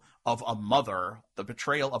betrayal of a mother. The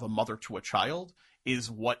betrayal of a mother to a child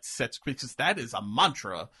is what sets, because that is a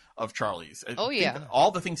mantra of Charlie's. Oh, yeah.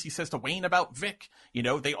 All the things he says to Wayne about Vic,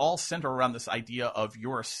 they all center around this idea of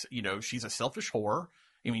she's a selfish whore.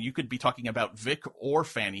 I mean, you could be talking about Vic or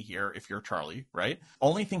Fanny here if you're Charlie, right?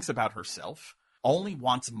 Only thinks about herself, only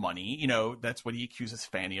wants money. That's what he accuses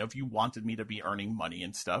Fanny of. You wanted me to be earning money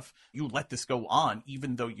and stuff. You let this go on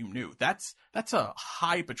even though you knew. That's a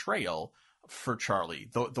high betrayal for Charlie,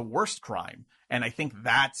 the worst crime. And I think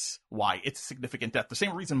that's why it's a significant death. The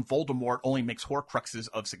same reason Voldemort only makes Horcruxes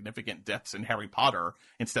of significant deaths in Harry Potter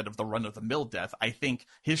instead of the run-of-the-mill death. I think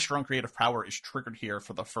his strong creative power is triggered here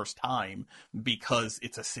for the first time because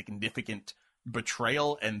it's a significant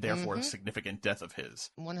betrayal and therefore a significant death of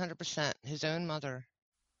his. 100%. His own mother.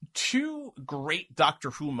 Two great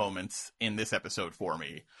Doctor Who moments in this episode for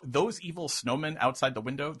me. Those evil snowmen outside the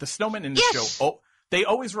window. The snowmen in the show... They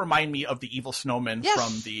always remind me of the evil snowmen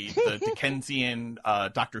from the Dickensian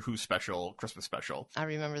Doctor Who special, Christmas special. I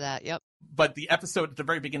remember that, yep. But the episode, at the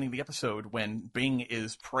very beginning of the episode, when Bing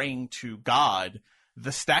is praying to God,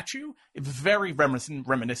 the statue is very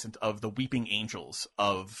reminiscent of the weeping angels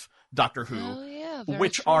of Doctor Who,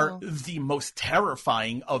 which true. Are the most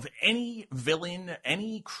terrifying of any villain,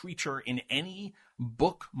 any creature in any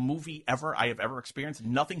book, movie I have ever experienced.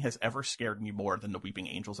 Nothing has ever scared me more than the weeping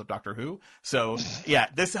angels of Doctor Who. So yeah,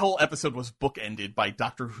 this whole episode was bookended by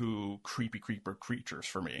Doctor Who creepy creeper creatures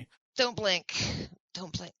for me. Don't blink. Do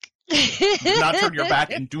not turn your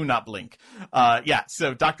back and do not blink.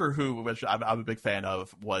 So Doctor Who, which I'm a big fan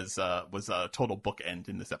of, was a total bookend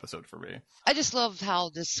in this episode for me. I just love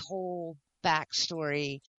how this whole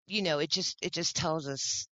backstory, it just tells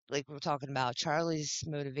us, like we were talking about, Charlie's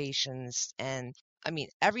motivations and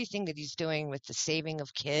everything that he's doing with the saving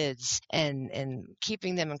of kids and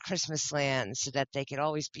keeping them in Christmas land so that they could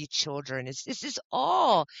always be children. This is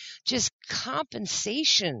all just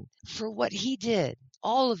compensation for what he did.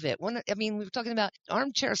 All of it. We were talking about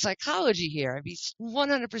armchair psychology here.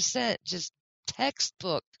 100% just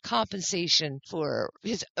textbook compensation for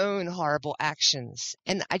his own horrible actions.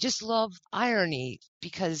 And I just love irony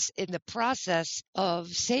because in the process of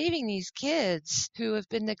saving these kids who have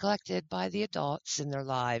been neglected by the adults in their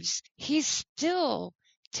lives, he's still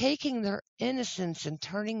taking their innocence and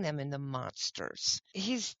turning them into monsters.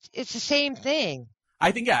 It's the same thing. I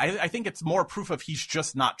think it's more proof of he's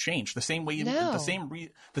just not changed. The same way, the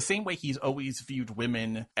same way he's always viewed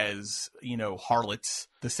women as, harlots.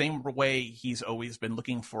 The same way he's always been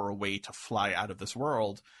looking for a way to fly out of this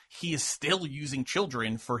world. He is still using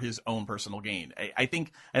children for his own personal gain. I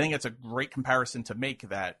think it's a great comparison to make,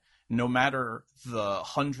 that no matter the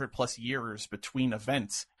 100+ years between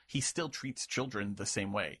events, he still treats children the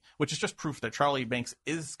same way, which is just proof that Charlie Banks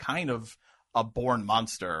is kind of a born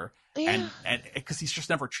monster. Yeah. And because he's just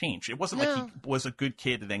never changed. It wasn't like he was a good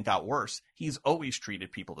kid and then got worse. He's always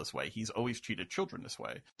treated people this way. He's always treated children this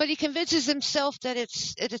way. But he convinces himself that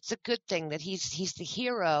it's a good thing, that he's the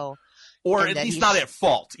hero. Or at least not at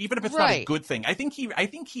fault, even if it's not a good thing. I think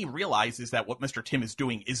he realizes that what Mr. Tim is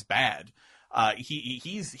doing is bad.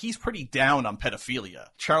 He's pretty down on pedophilia.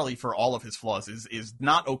 Charlie, for all of his flaws, is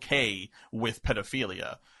not okay with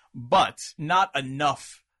pedophilia, but not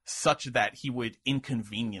enough such that he would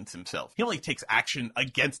inconvenience himself. He only takes action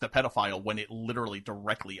against a pedophile when it literally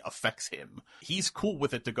directly affects him. He's cool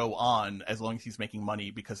with it to go on as long as he's making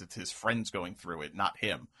money because it's his friends going through it, not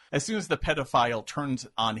him. As soon as the pedophile turns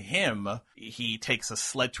on him, he takes a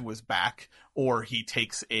sled to his back or he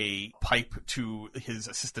takes a pipe to his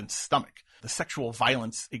assistant's stomach. The sexual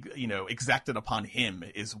violence, exacted upon him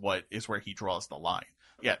is where he draws the line.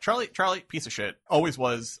 Yeah, Charlie, piece of shit. Always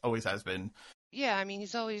was, always has been. Yeah,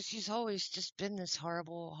 he's always just been this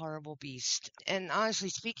horrible, horrible beast. And honestly,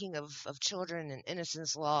 speaking of children and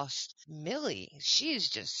innocence lost, Millie, she is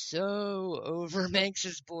just so over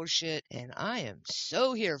Manx's bullshit, and I am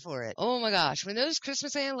so here for it. Oh my gosh, when those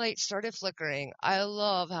Christmas Land lights started flickering, I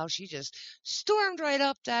love how she just stormed right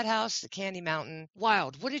up that house, the Candy Mountain.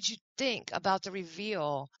 Wild. What did you think about the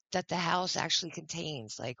reveal that the house actually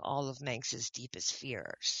contains all of Manx's deepest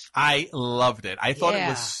fears? I loved it. I thought it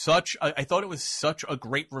was such a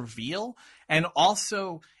great reveal, and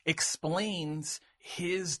also explains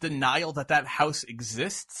his denial that house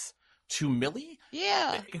exists to Millie.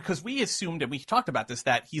 Yeah. Because we assumed, and we talked about this,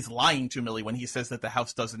 that he's lying to Millie when he says that the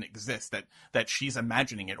house doesn't exist, that she's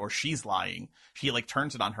imagining it or she's lying. He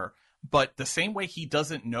turns it on her. But the same way he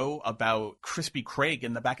doesn't know about Crispy Craig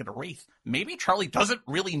in the back of the Wraith, maybe Charlie doesn't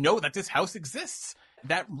really know that this house exists.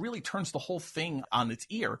 That really turns the whole thing on its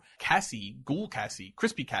ear. Cassie, Ghoul Cassie,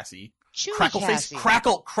 Crispy Cassie, Chewy Crackle Cassie. Face,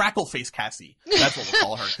 Crackle Face Cassie. That's what we'll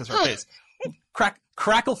call her, because her face.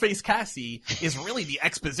 Crackleface Cassie is really the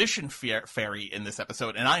exposition fairy in this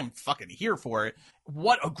episode, and I am fucking here for it.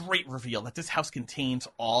 What a great reveal that this house contains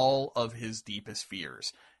all of his deepest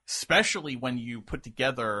fears. Especially when you put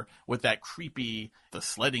together with that creepy, the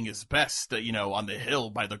sledding is best, on the hill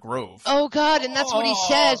by the grove. Oh, God, and that's what he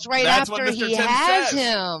says right after he Tim has says.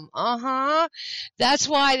 him. Uh-huh. That's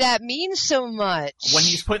why that means so much. When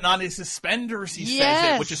he's putting on his suspenders, he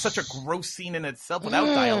says it, which is such a gross scene in itself without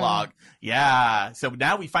dialogue. Yeah. So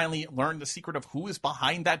now we finally learn the secret of who is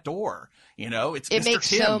behind that door. It's Mr. It makes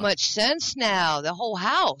Tim. so much sense now, the whole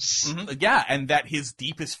house. Mm-hmm. Yeah, and that his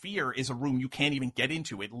deepest fear is a room you can't even get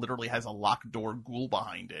into. It literally has a locked door ghoul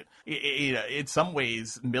behind it. In some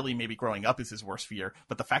ways, Millie maybe growing up is his worst fear,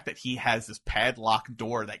 but the fact that he has this padlocked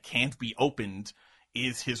door that can't be opened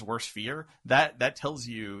is his worst fear. That tells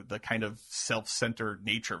you the kind of self-centered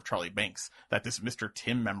nature of Charlie Banks, that this Mr.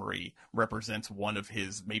 Tim memory represents one of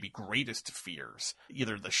his maybe greatest fears,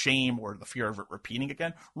 either the shame or the fear of it repeating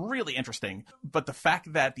again. Really interesting. But the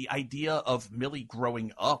fact that the idea of Millie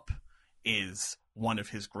growing up is one of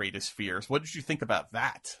his greatest fears, what did you think about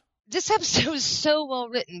that? This episode was so well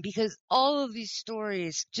written because all of these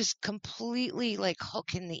stories just completely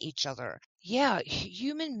hook into each other. Yeah,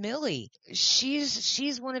 human Millie,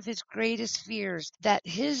 she's one of his greatest fears, that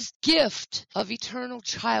his gift of eternal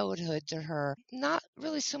childhood to her, not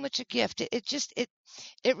really so much a gift.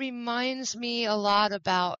 It reminds me a lot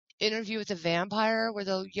about Interview with the Vampire, where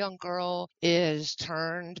the young girl is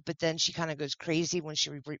turned, but then she kind of goes crazy when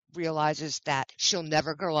she realizes that she'll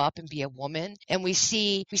never grow up and be a woman. And we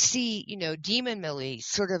see, Demon Millie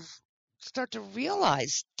sort of start to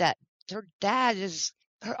realize that her dad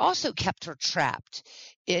also kept her trapped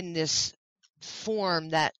in this form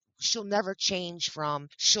that she'll never change from,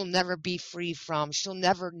 she'll never be free from, she'll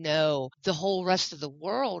never know the whole rest of the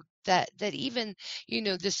world that even,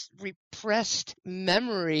 this repressed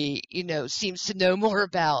memory, seems to know more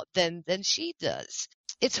about than she does.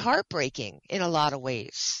 It's heartbreaking in a lot of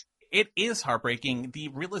ways. It is heartbreaking. The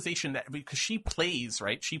realization that, because she plays,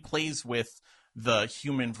 right? She plays with the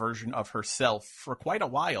human version of herself for quite a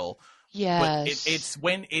while. Yes.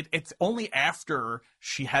 But it's only after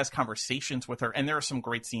she has conversations with her, and there are some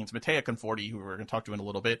great scenes. Matea Conforti, who we're going to talk to in a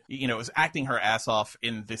little bit, is acting her ass off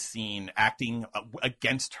in this scene, acting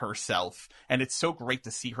against herself, and it's so great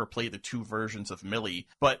to see her play the two versions of Millie.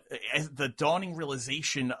 But the dawning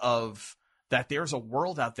realization of that there's a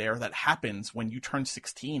world out there that happens when you turn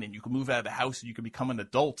 16 and you can move out of the house and you can become an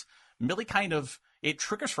adult. Millie it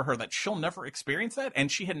triggers for her that she'll never experience that,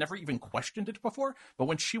 and she had never even questioned it before. But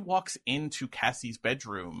when she walks into Cassie's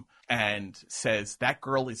bedroom and says, "That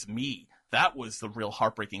girl is me," that was the real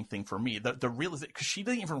heartbreaking thing for me. The realization, because she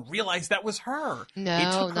didn't even realize that was her. No,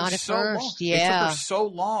 it took her not at so first. long. Yeah. It took her so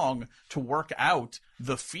long to work out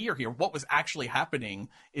the fear here. What was actually happening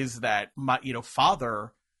is that my,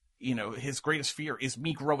 father, his greatest fear is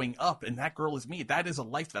me growing up, and that girl is me. That is a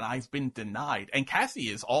life that I've been denied. And Cassie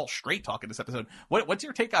is all straight talk in this episode. What's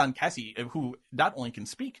your take on Cassie, who not only can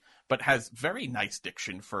speak, but has very nice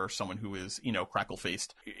diction for someone who is,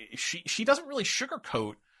 crackle-faced? She doesn't really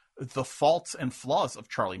sugarcoat the faults and flaws of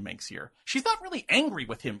Charlie Manx here. She's not really angry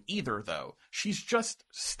with him either, though. She's just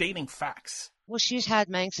stating facts. Well, she's had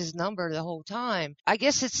Manx's number the whole time. I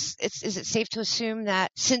guess is it safe to assume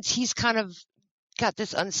that since he's kind of got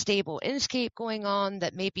this unstable inscape going on,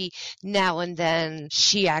 that maybe now and then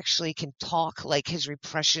she actually can talk, like his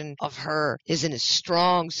repression of her isn't as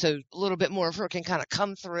strong, so a little bit more of her can kind of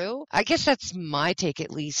come through. I guess that's my take,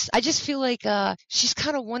 at least. I just feel like she's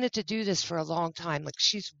kind of wanted to do this for a long time. Like,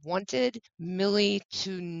 she's wanted Millie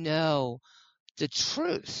to know the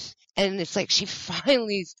truth. And it's like she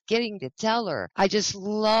finally is getting to tell her. I just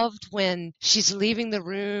loved when she's leaving the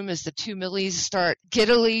room as the two Millies start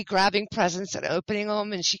giddily grabbing presents and opening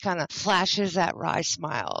them, and she kind of flashes that wry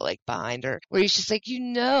smile behind her, where she's just like,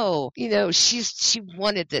 she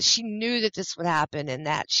wanted this. She knew that this would happen, and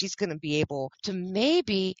that she's going to be able to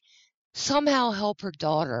maybe somehow help her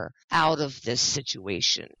daughter out of this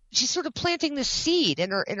situation. She's sort of planting the seed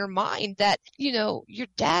in her mind that, your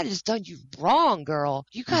dad has done you wrong, girl.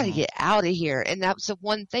 You got to get out of here. And that was the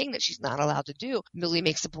one thing that she's not allowed to do. Millie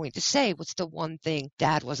makes the point to say, what's the one thing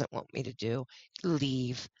Dad wasn't wanting me to do?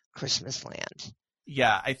 Leave Christmas Land.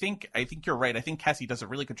 Yeah, I think you're right. I think Cassie does a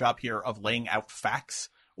really good job here of laying out facts,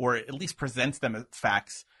 or at least presents them as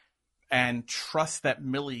facts, and trusts that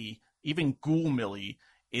Millie, even Ghoul Millie,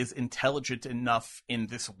 is intelligent enough in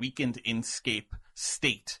this weakened inscape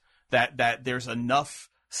state that there's enough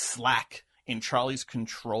slack in Charlie's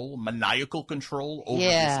control, maniacal control over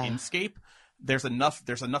this inscape, there's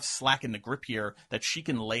enough slack in the grip here that she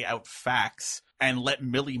can lay out facts and let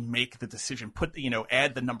Millie make the decision,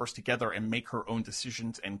 add the numbers together and make her own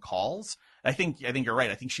decisions and calls. I think you're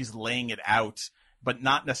right. I think she's laying it out, but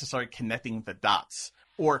not necessarily connecting the dots.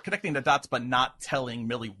 Or connecting the dots, but not telling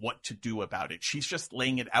Millie what to do about it. She's just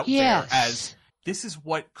laying it out there as, this is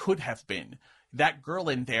what could have been. That girl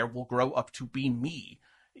in there will grow up to be me.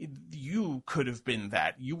 You could have been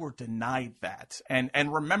that. You were denied that. And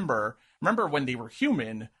remember when they were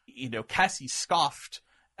human, Cassie scoffed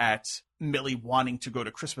at Millie wanting to go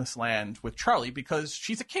to Christmas Land with Charlie because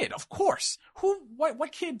she's a kid. Of course.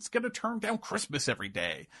 What kid's going to turn down Christmas every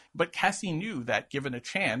day? But Cassie knew that given a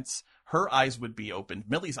chance, her eyes would be opened.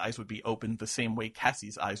 Millie's eyes would be opened the same way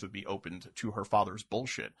Cassie's eyes would be opened to her father's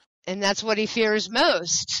bullshit. And that's what he fears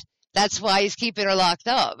most. That's why he's keeping her locked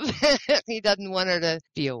up. He doesn't want her to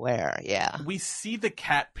be aware. Yeah. We see the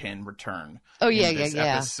cat pin return. Oh, yeah, in this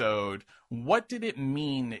yeah. episode. What did it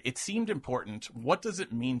mean? It seemed important. What does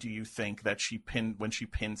it mean, do you think, that when she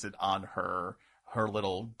pins it on her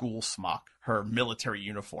little ghoul smock, her military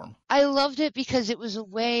uniform? I loved it because it was a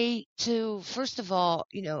way to, first of all,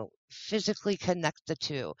 physically connect the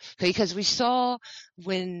two. Because we saw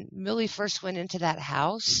when Millie first went into that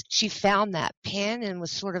house, she found that pin and was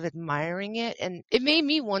sort of admiring it. And it made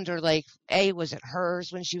me wonder, like, A, was it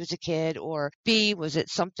hers when she was a kid? Or B, was it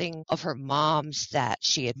something of her mom's that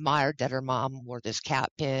she admired that her mom wore this cat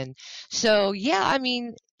pin? So, yeah, I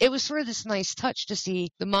mean, it was sort of this nice touch to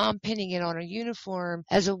see the mom pinning it on her uniform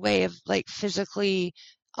as a way of, like, physically,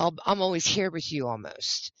 I'm always here with you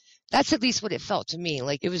almost. That's at least what it felt to me.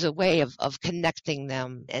 Like it was a way of connecting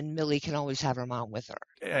them, and Millie can always have her mom with her.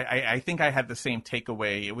 I think I had the same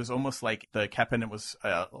takeaway. It was almost like the cat pendant was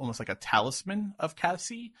almost like a talisman of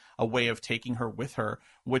Cassie, a way of taking her with her,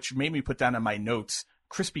 which made me put down in my notes,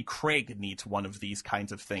 Crispy Craig needs one of these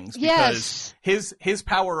kinds of things. Because his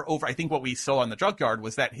power over, I think what we saw on the drug yard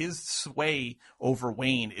was that his sway over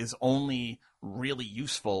Wayne is only really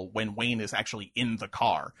useful when Wayne is actually in the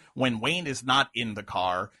car. When Wayne is not in the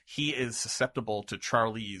car, he is susceptible to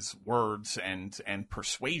Charlie's words and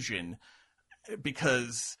persuasion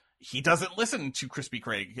because he doesn't listen to Crispy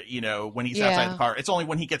Craig, when he's outside the car. It's only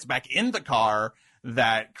when he gets back in the car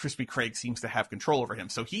that Crispy Craig seems to have control over him.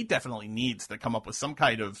 So he definitely needs to come up with some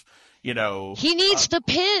kind of, he needs the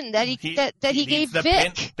pin that he gave Vic.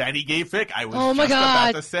 That he gave Vic. I was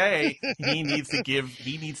about to say he needs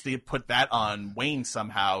to put that on Wayne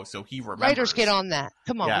somehow so he remembers. Writers, get on that.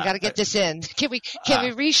 Come on, we got to get this in. Can we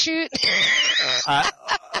reshoot?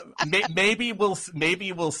 Maybe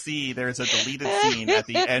we'll see. There's a deleted scene at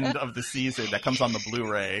the end of the season that comes on the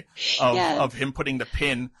Blu-ray of him putting the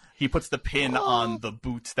pin. He puts the pin on the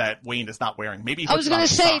boots that Wayne is not wearing. Maybe I was going to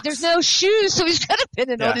say socks. There's no shoes, so he's got to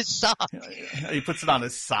pin it on his socks. He puts it on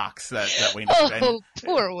his socks that Wayne is wearing.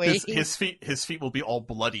 Poor Wayne. His feet will be all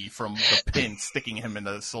bloody from the pin sticking him in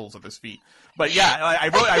the soles of his feet. But yeah, I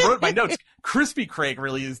wrote my notes. Crispy Craig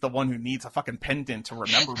really is the one who needs a fucking pendant to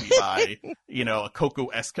remember me by, a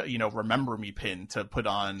Coco-esque, remember me pin to put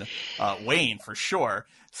on Wayne for sure.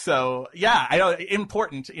 So yeah, I know,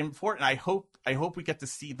 important. I hope we get to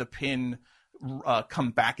see the pin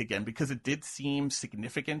come back again because it did seem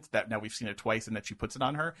significant that now we've seen it twice and that she puts it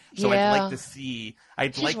on her. So I'd like to see.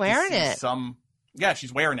 She's wearing it. Yeah,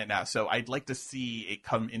 she's wearing it now. So I'd like to see it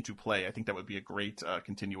come into play. I think that would be a great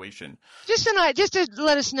continuation. Just to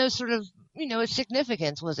let us know sort of, its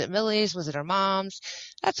significance. Was it Millie's? Was it her mom's?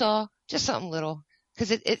 That's all. Just something little.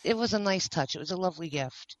 Because it was a nice touch. It was a lovely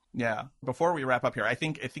gift. Yeah. Before we wrap up here, I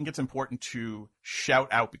think it's important to shout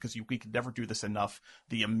out, because we could never do this enough,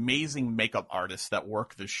 the amazing makeup artists that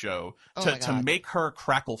work this show to make her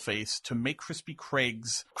crackle face, to make Crispy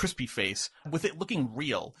Craig's crispy face, with it looking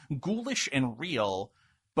real, ghoulish and real,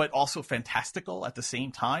 but also fantastical at the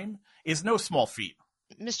same time, is no small feat.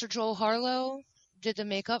 Mr. Joel Harlow did the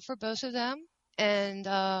makeup for both of them. And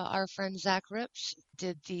our friend Zach Rips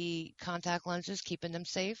did the contact lenses, keeping them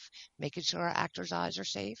safe, making sure our actors' eyes are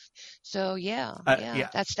safe. So,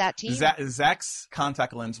 that's that team. Zach's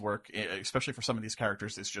contact lens work, especially for some of these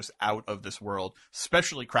characters, is just out of this world,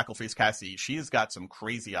 especially Crackleface Cassie. She has got some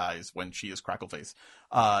crazy eyes when she is Crackleface.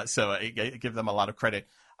 So I give them a lot of credit.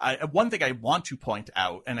 One thing I want to point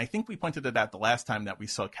out, and I think we pointed it out the last time that we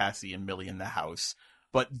saw Cassie and Millie in the house,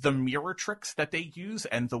 but the mirror tricks that they use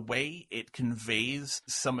and the way it conveys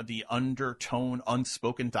some of the undertone,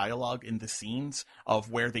 unspoken dialogue in the scenes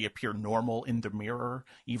of where they appear normal in the mirror,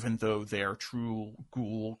 even though their true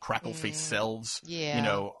ghoul, crackle-faced selves,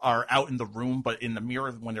 are out in the room. But in the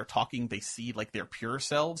mirror, when they're talking, they see like their pure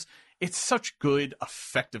selves. it's such good,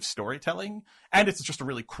 effective storytelling, and it's just a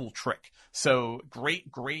really cool trick. So great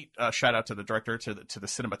shout out to the director, to the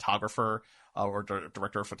cinematographer, or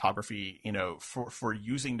director of photography, for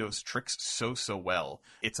using those tricks so well.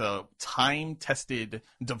 It's a time-tested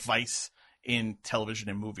device in television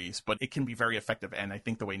and movies, but it can be very effective, and I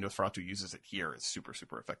think the way Nosferatu uses it here is super,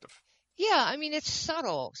 super effective. Yeah, I mean, it's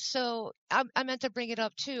subtle. So I meant to bring it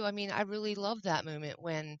up too. I mean, I really love that moment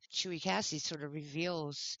when Chewie Cassie sort of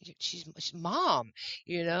reveals she's mom,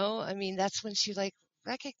 I mean, that's when she like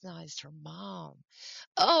recognized her mom.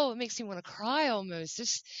 Oh, it makes me want to cry almost.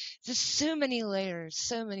 There's so many layers,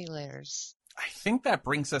 so many layers. I think that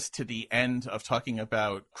brings us to the end of talking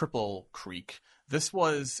about Cripple Creek. This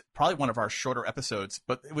was probably one of our shorter episodes,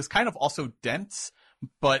 but it was kind of also dense.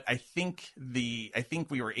 But I think we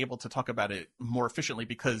were able to talk about it more efficiently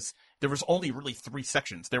because there was only really 3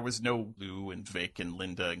 sections. There was no Lou and Vic and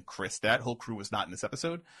Linda and Chris. That whole crew was not in this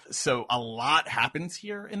episode. So a lot happens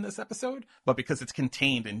here in this episode, but because it's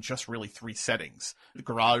contained in just really 3 settings: the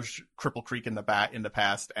garage, Cripple Creek in the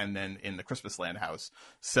past, and then in the Christmas Land house.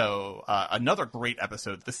 So another great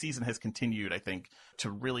episode. This season has continued, I think, to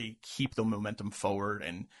really keep the momentum forward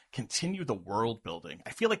and continue the world building. I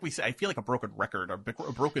feel like a broken record, or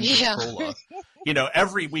a broken Coca-Cola.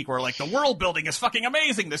 Every week we're like, the world building is fucking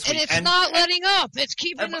amazing this week. And it's not letting up. It's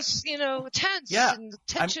keeping us, tense. Yeah, and the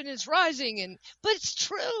tension is rising. But it's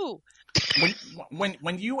true.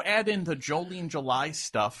 When you add in the Jolene July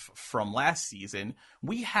stuff from last season,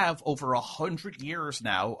 we have over 100 years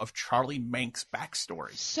now of Charlie Manx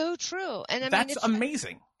backstory. So true. And that's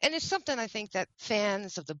amazing. And it's something I think that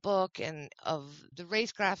fans of the book and of the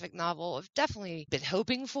Wraith graphic novel have definitely been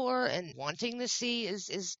hoping for and wanting to see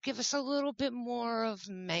is give us a little bit more of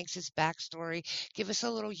Manx's backstory, give us a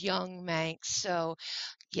little young Manx. So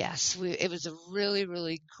yes, it was a really,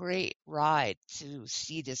 really great ride to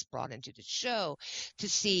see this brought into the show, to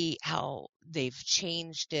see how they've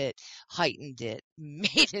changed it, heightened it,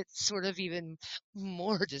 made it sort of even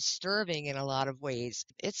more disturbing in a lot of ways.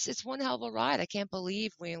 It's one hell of a ride. I can't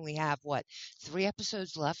believe we only have 3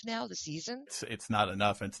 episodes left now this season. It's not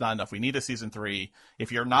enough. It's not enough. We need a season 3.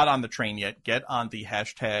 If you're not on the train yet, get on the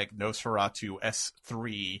hashtag Nosferatu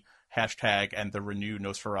S3 hashtag and the Renew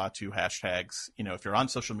Nosferatu hashtags. If you're on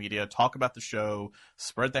social media, talk about the show,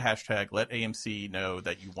 spread the hashtag, let AMC know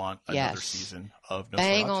that you want another season of Nosferatu.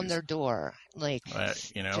 Bang on their door,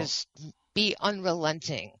 just be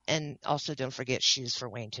unrelenting, and also don't forget Shoes for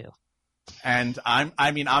Wayne too. And I'm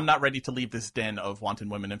not ready to leave this den of wanton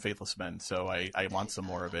women and faithless men, so I want some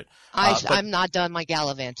more of it. I'm not done my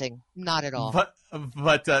gallivanting, not at all.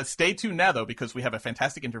 But stay tuned now, though, because we have a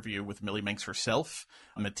fantastic interview with Millie Manx herself,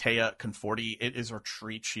 Matea Conforti. It is her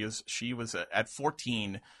treat. She was at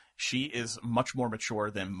 14. She is much more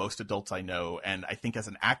mature than most adults I know, and I think as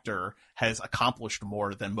an actor has accomplished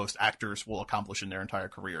more than most actors will accomplish in their entire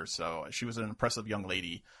career. So she was an impressive young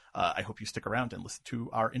lady. I hope you stick around and listen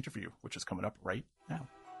to our interview, which is coming up right now.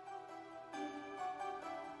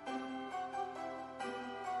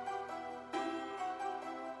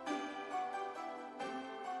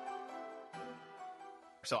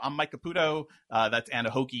 So I'm Mike Caputo. That's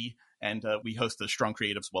Anna Hoagie. And we host the Strong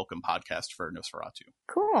Creatives Welcome podcast for Nosferatu.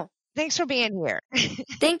 Cool. Thanks for being here.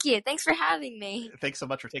 Thank you. Thanks for having me. Thanks so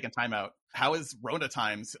much for taking time out. How is Rona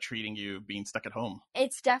times treating you being stuck at home?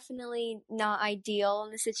 It's definitely not ideal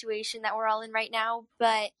in the situation that we're all in right now,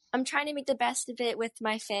 but I'm trying to make the best of it with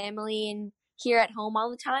my family and here at home all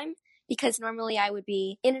the time, because normally I would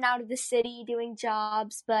be in and out of the city doing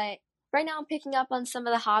jobs, but right now I'm picking up on some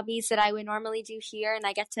of the hobbies that I would normally do here, and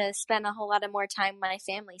I get to spend a whole lot of more time with my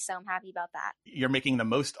family, so I'm happy about that. You're making the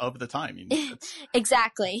most of the time.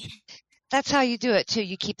 Exactly. That's how you do it, too.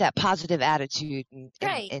 You keep that positive attitude.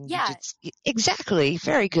 Right, yeah. Exactly.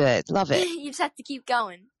 Very good. Love it. You just have to keep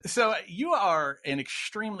going. So you are an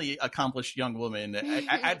extremely accomplished young woman.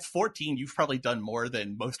 At 14, you've probably done more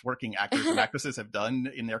than most working actors and actresses have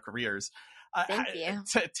done in their careers. Thank you.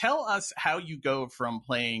 Tell us how you go from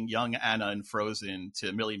playing young Anna in Frozen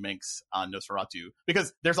to Millie Manx on Nosferatu,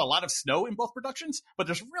 because there's a lot of snow in both productions, but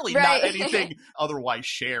there's really not anything otherwise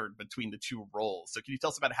shared between the 2 roles. So can you tell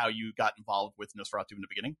us about how you got involved with Nosferatu in the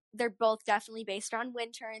beginning? They're both definitely based on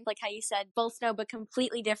winter, and like how you said, both snow, but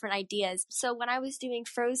completely different ideas. So when I was doing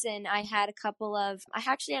Frozen, I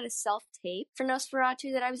actually had a self-tape for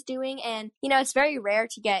Nosferatu that I was doing, and it's very rare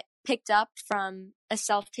to get picked up from a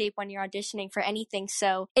self-tape when you're auditioning for anything.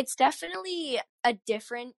 So it's definitely a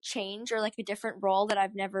different change, or like a different role that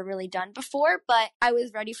I've never really done before, but I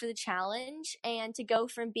was ready for the challenge. And to go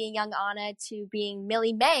from being young Anna to being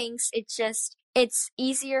Millie Manx, it's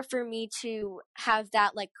easier for me to have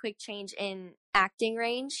that like quick change in acting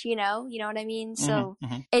range, you know what I mean? So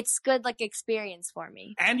it's good like experience for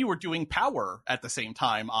me. And you were doing Power at the same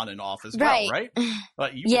time on and off as well, Right. right?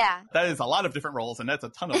 But Yeah. That is a lot of different roles, and that's a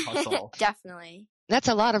ton of hustle. Definitely. That's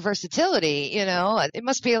a lot of versatility, you know. It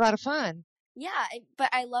must be a lot of fun. Yeah, but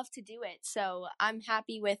I love to do it, so I'm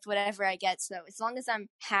happy with whatever I get. So as long as I'm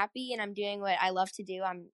happy and I'm doing what I love to do,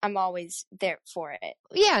 I'm always there for it.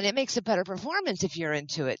 Yeah, and it makes a better performance if you're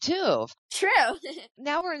into it too. True.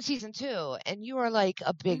 Now we're in season 2, and you are like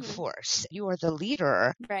a big force. You are the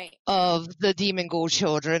leader Right. of the Demon Ghoul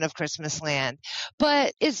Children of Christmas Land.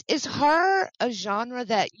 But is horror a genre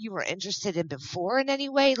that you were interested in before in any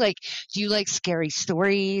way? Like, do you like scary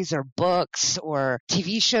stories or books or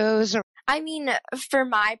TV shows? Or I mean, for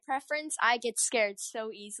my preference, I get scared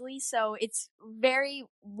so easily, so it's very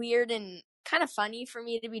weird and kind of funny for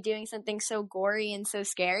me to be doing something so gory and so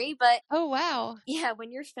scary. But oh wow, yeah,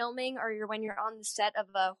 when you're filming or when you're on the set of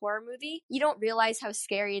a horror movie, you don't realize how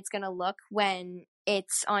scary it's going to look when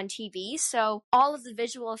it's on TV. So all of the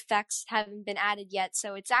visual effects haven't been added yet,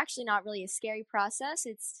 so it's actually not really a scary process.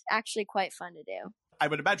 It's actually quite fun to do. I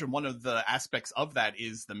would imagine one of the aspects of that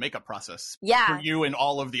is the makeup process. Yeah. For you and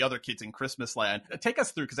all of the other kids in Christmas Land. Take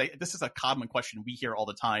us through, because this is a common question we hear all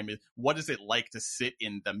the time, is what is it like to sit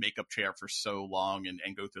in the makeup chair for so long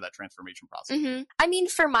and go through that transformation process? I mean,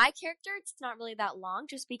 for my character, it's not really that long,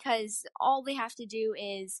 just because all they have to do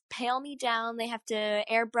is pale me down. They have to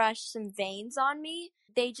airbrush some veins on me.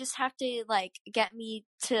 They just have to, like, get me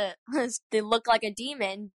to they look like a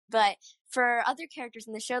demon. But for other characters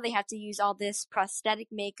in the show, they have to use all this prosthetic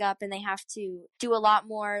makeup, and they have to do a lot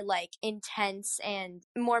more, like, intense and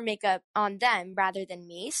more makeup on them rather than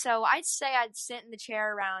me. So I'd say I'd sit in the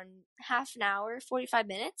chair around half an hour, 45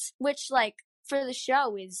 minutes, which, like, for the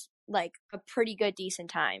show is like a pretty good decent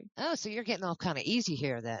time. Oh, so you're getting all kind of easy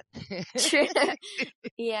here then.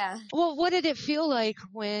 Yeah. Well, what did it feel like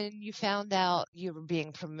when you found out you were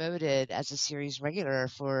being promoted as a series regular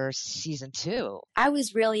for season 2? I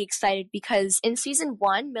was really excited because in season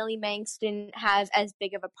 1, Millie Manx didn't have as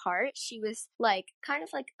big of a part. She was like kind of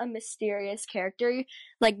like a mysterious character.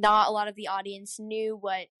 Like not a lot of the audience knew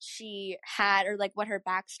what she had or like what her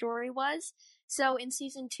backstory was. So in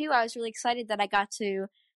season 2, I was really excited that I got to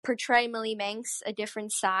portray Millie Manx a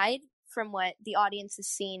different side from what the audience has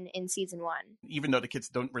seen in season 1. Even though the kids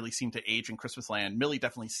don't really seem to age in Christmas Land, Millie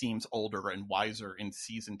definitely seems older and wiser in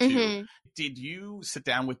season 2. Did you sit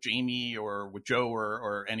down with Jamie or with Joe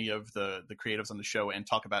or any of the creatives on the show and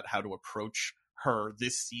talk about how to approach her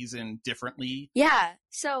this season differently? Yeah.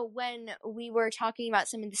 So when we were talking about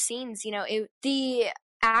some of the scenes, the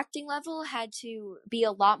acting level had to be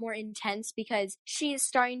a lot more intense because she is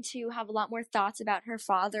starting to have a lot more thoughts about her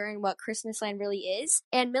father and what Christmas Land really is.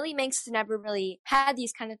 And Millie Manx has never really had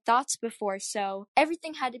these kind of thoughts before, so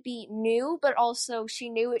everything had to be new, but also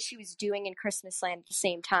she knew what she was doing in Christmas Land at the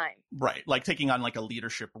same time. Right, like taking on like a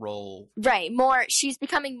leadership role. Right, she's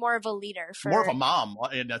becoming more of a leader. More of a mom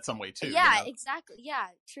in some way too. Yeah, exactly. Yeah,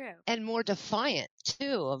 true. And more defiant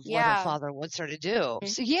too of what her father wants her to do.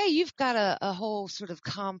 So yeah, you've got a whole sort of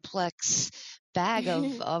complex bag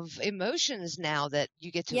of emotions now that you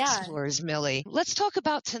get to explore as Millie. Let's talk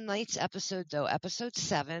about tonight's episode though, episode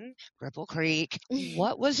 7, Cripple Creek.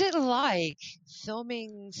 What was it like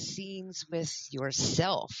filming scenes with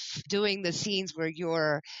yourself? Doing the scenes where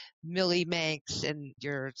you're Millie Manx and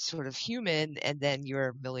you're sort of human, and then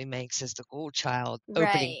you're Millie Manx as the Ghoul Child,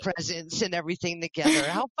 opening presents and everything together.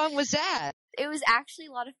 How fun was that? It was actually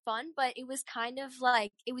a lot of fun, but it was kind of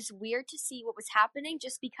like, it was weird to see what was happening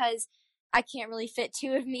just because I can't really fit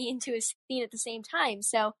 2 of me into a scene at the same time.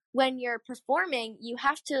 So when you're performing, you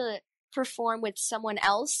have to perform with someone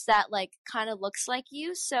else that like kind of looks like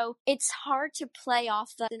you. So it's hard to play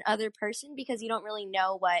off the other person because you don't really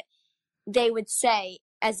know what they would say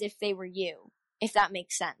as if they were you, if that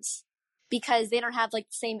makes sense. Because they don't have like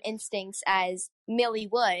the same instincts as Millie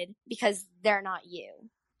would because they're not you.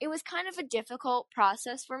 It was kind of a difficult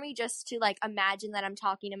process for me just to like imagine that I'm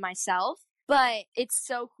talking to myself, but it's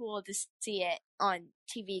so cool to see it on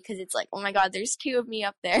TV because it's like, oh my God, there's 2 of me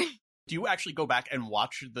up there. Do you actually go back and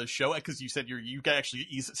watch the show? Because you said you get actually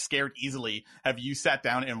scared easily. Have you sat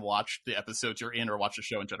down and watched the episodes you're in or watched the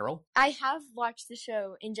show in general? I have watched the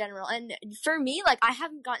show in general. And for me, like, I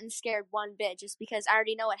haven't gotten scared one bit just because I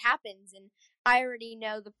already know what happens. And I already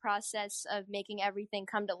know the process of making everything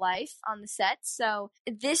come to life on the set. So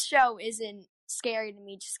this show isn't scary to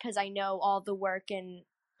me just because I know all the work and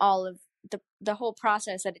all of the whole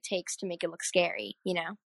process that it takes to make it look scary,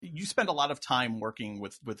 You spend a lot of time working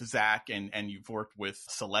with Zach, and you've worked with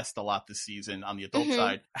Celeste a lot this season on the adult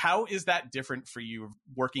side. How is that different for you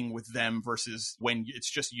working with them versus when it's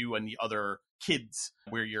just you and the other kids,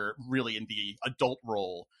 where you're really in the adult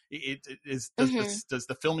role? Does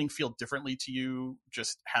the filming feel differently to you,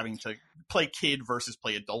 just having to play kid versus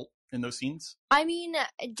play adult in those scenes? I mean,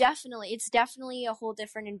 definitely. It's definitely a whole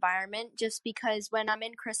different environment, just because when I'm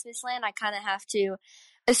in Christmasland, I kind of have to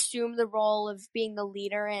assume the role of being the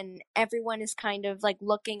leader, and everyone is kind of like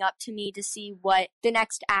looking up to me to see what the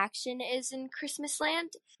next action is in Christmasland.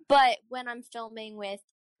 But when I'm filming with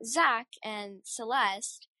Zach and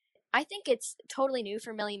Celeste, I think it's totally new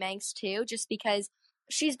for Millie Manx too, just because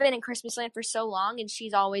she's been in Christmasland for so long and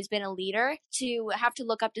she's always been a leader. To have to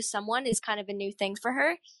look up to someone is kind of a new thing for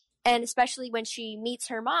her. And especially when she meets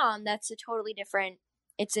her mom, that's a totally different,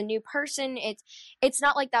 it's a new person. It's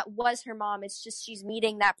not like that was her mom. It's just she's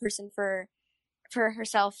meeting that person for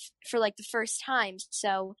herself for like the first time.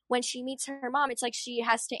 So when she meets her mom, it's like she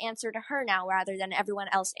has to answer to her now rather than everyone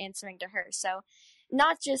else answering to her. So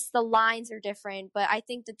not just the lines are different, but I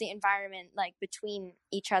think that the environment like between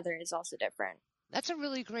each other is also different. That's a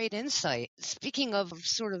really great insight. Speaking of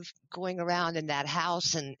sort of going around in that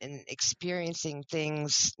house and experiencing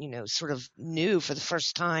things, sort of new for the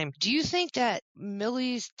first time, do you think that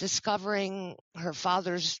Millie's discovering her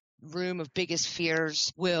father's room of biggest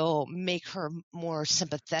fears will make her more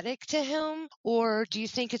sympathetic to him? Or do you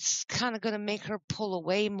think it's kind of going to make her pull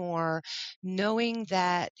away more, knowing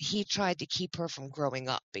that he tried to keep her from growing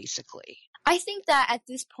up, basically? I think that at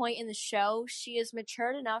this point in the show, she is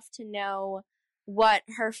matured enough to know what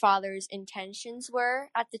her father's intentions were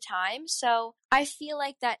at the time. So I feel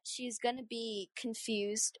like that she's going to be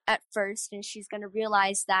confused at first, and she's going to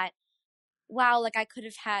realize that, wow, like I could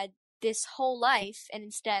have had this whole life and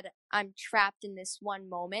instead I'm trapped in this one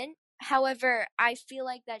moment. However, I feel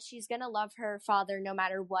like that she's going to love her father no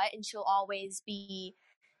matter what, and she'll always be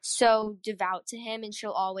so devout to him, and she'll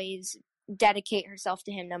always dedicate herself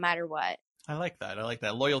to him no matter what. I like that.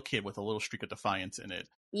 Loyal kid with a little streak of defiance in it.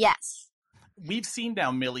 Yes. We've seen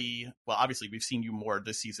now, Millie, well, obviously we've seen you more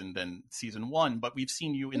this season than season one, but we've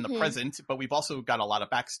seen you in the present, but we've also got a lot of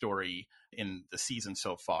backstory in the season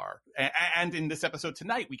so far. And in this episode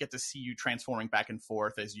tonight, we get to see you transforming back and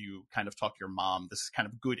forth as you kind of talk to your mom, this kind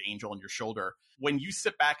of good angel on your shoulder. When you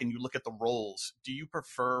sit back and you look at the roles, do you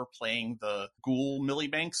prefer playing the ghoul Millie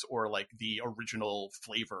Manx or like the original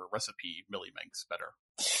flavor recipe Millie Manx better?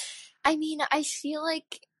 I mean, I feel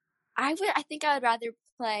like I think I would rather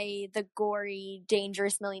play the gory,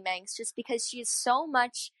 dangerous Millie Manx, just because she has so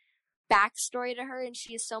much backstory to her and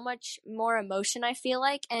she has so much more emotion, I feel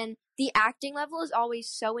like, and the acting level is always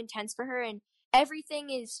so intense for her, and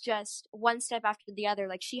everything is just one step after the other.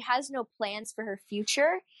 Like, she has no plans for her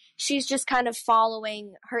future. She's just kind of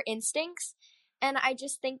following her instincts. And I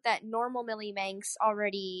just think that normal Millie Manx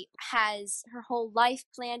already has her whole life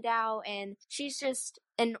planned out, and she's just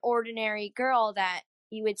an ordinary girl that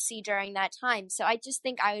you would see during that time. So I just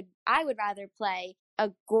think I would rather play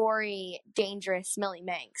a gory, dangerous Millie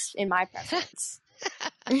Manx in my preference.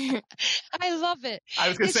 I love it. I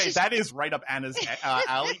was going to say, that is right up Anna's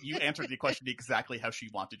alley. You answered the question exactly how she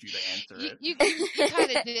wanted you to answer it. You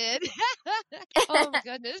kind of did. Oh, my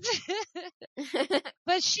goodness.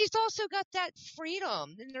 But she's also got that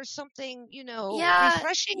freedom, and there's something,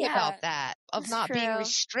 refreshing about that, of that's not true. being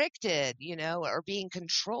restricted, or being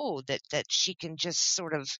controlled, that she can just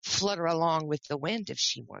sort of flutter along with the wind if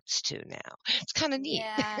she wants to now. It's kind of neat.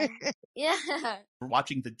 Yeah.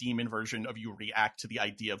 Watching the demon version of you react to the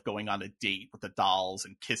idea of going on a date with the dolls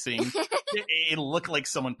and kissing, it looked like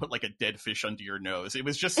someone put like a dead fish under your nose. It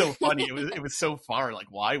was just so funny. It was so far. Like,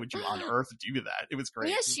 why would you on earth do that? It was great.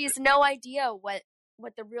 Yeah, she has no idea what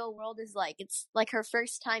the real world is like. It's like her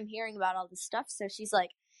first time hearing about all this stuff, so she's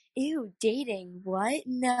like, ew, dating, what?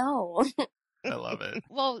 No. I love it.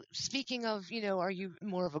 Well, speaking of, are you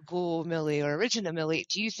more of a ghoul Millie or Regina Millie?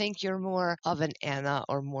 Do you think you're more of an Anna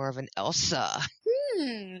or more of an Elsa?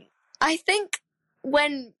 I think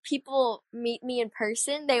when people meet me in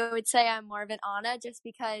person, they would say I'm more of an Anna, just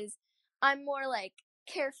because I'm more like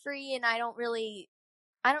carefree and I don't really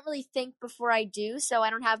think before I do, so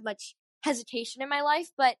I don't have much hesitation in my life.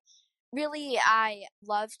 But really, I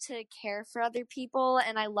love to care for other people,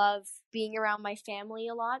 and I love being around my family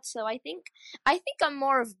a lot. So I think I'm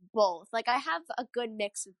more of both. Like, I have a good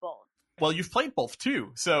mix of both. Well, you've played both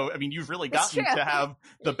too. So, I mean, you've really gotten to have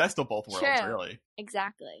the best of both worlds, really.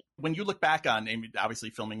 Exactly. When you look back on,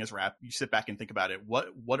 obviously filming is rap, you sit back and think about it.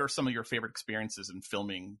 What are some of your favorite experiences in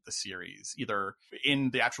filming the series, either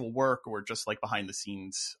in the actual work or just like behind the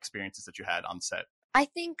scenes experiences that you had on set? I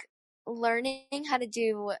think learning how to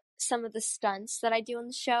do some of the stunts that I do on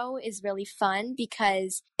the show is really fun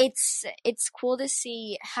because it's cool to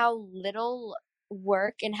see how little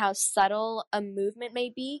work and how subtle a movement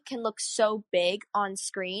may be can look so big on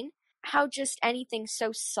screen. How just anything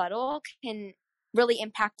so subtle can really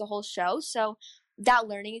impact the whole show. So that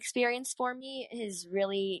learning experience for me has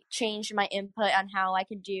really changed my input on how I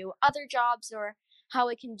can do other jobs or how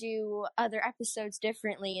I can do other episodes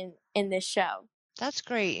differently in this show. That's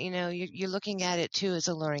great. You're looking at it too as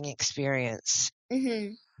a learning experience,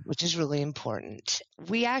 Mm-hmm. which is really important.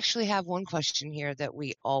 We actually have one question here that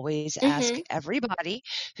we always ask everybody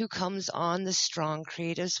who comes on the Strong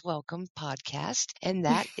Creatives Welcome podcast, and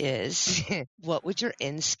that is, what would your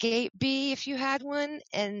Inscape be if you had one,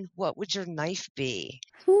 and what would your knife be?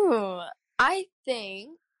 I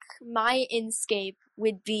think my Inscape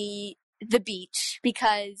would be the beach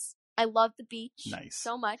because I love the beach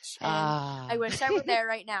so much, and I wish I were there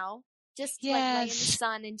right now. Just like lay in the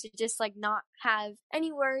sun and to just like not have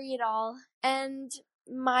any worry at all. And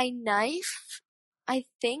my knife, I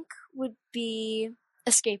think, would be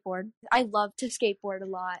a skateboard. I love to skateboard a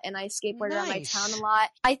lot, and I skateboard around my town a lot.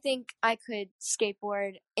 I think I could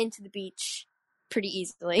skateboard into the beach pretty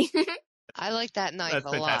easily. I like that knife That's a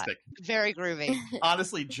fantastic. lot. Very groovy.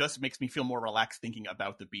 Honestly, just makes me feel more relaxed thinking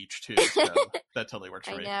about the beach too. So that totally works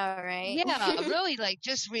for me. I know, right? Yeah, really, like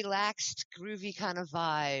just relaxed, groovy kind of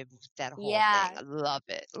vibe. That whole thing. I love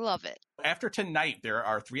it. Love it. After tonight, there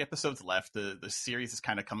are 3 episodes left. The series is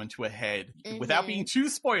kind of coming to a head. Without being too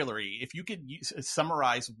spoilery, if you could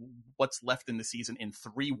summarize what's left in the season in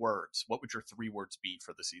 3 words, what would your 3 words be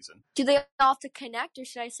for the season? Do they all have to connect, or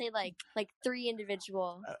should I say like 3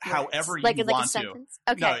 individual words? However you like want a sentence?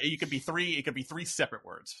 to. Okay. No, it could be 3. It could be 3 separate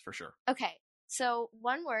words for sure. Okay. So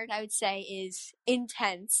one word I would say is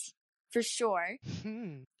intense, for sure.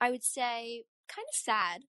 I would say kind of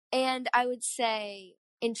sad, and I would say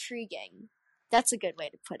intriguing. That's a good way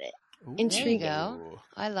to put it. Ooh, intriguing. There you go.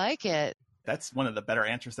 I like it. That's one of the better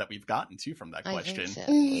answers that we've gotten too from that question. I think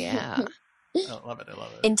so. Yeah. I love it. I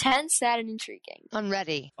love it. Intense, sad, and intriguing. I'm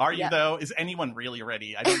ready. Are you though? Is anyone really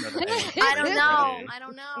ready? I don't know. I don't know. I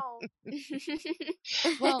don't know.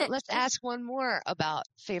 Well, let's ask one more about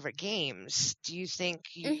favorite games. Do you think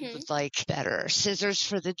you would like better Scissors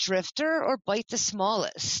for the Drifter or Bite the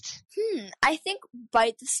Smallest? I think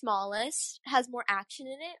Bite the Smallest has more action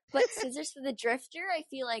in it, but Scissors for the Drifter I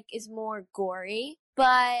feel like is more gory.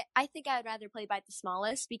 But I think I would rather play Bite the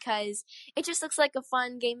Smallest because it just looks like a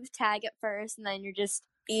fun game of tag at first, and then you're just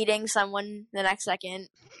eating someone the next second.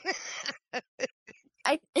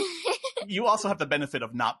 You also have the benefit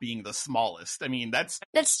of not being the smallest. I mean, that's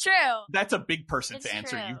true. That's a big person to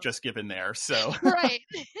answer you've just given there. So right.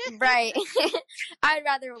 I'd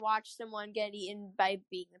rather watch someone get eaten by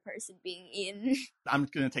being the person being eaten. I'm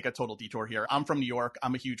going to take a total detour here. I'm from New York.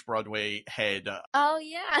 I'm a huge Broadway head. Oh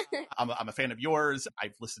yeah. I'm a fan of yours.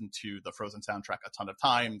 I've listened to the Frozen soundtrack a ton of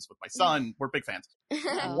times with my son. We're big fans.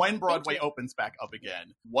 When Broadway opens back up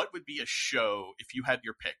again, what would be a show if you had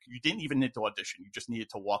your pick? You didn't even need to audition. You just needed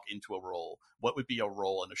to walk into a role. What would be a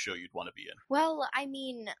role in a show you'd want to be in? Well, I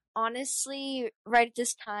mean, honestly, right at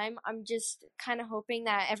this time, I'm just kind of hoping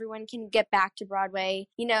that everyone can get back to Broadway,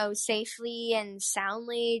 safely and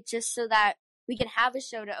soundly, just so that we can have a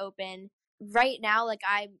show to open. Right now,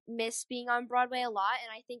 I miss being on Broadway a lot,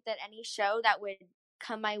 and I think that any show that would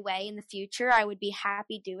come my way in the future, I would be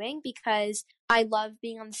happy doing because I love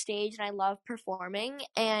being on the stage and I love performing.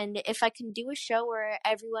 And if I can do a show where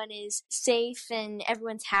everyone is safe and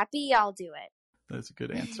everyone's happy, I'll do it. That's a good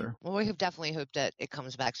answer. Well, we definitely hope that it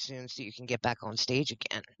comes back soon so you can get back on stage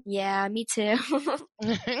again. Yeah, me too.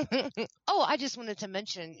 Oh, I just wanted to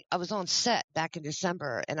mention I was on set back in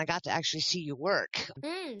December and I got to actually see you work.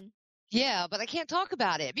 Yeah, but I can't talk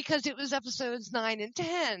about it because it was episodes 9 and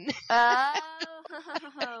 10. Oh.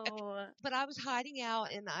 But I was hiding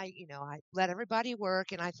out and I let everybody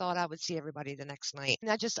work and I thought I would see everybody the next night.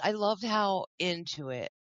 And I loved how into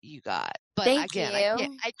it you got. But Thank again,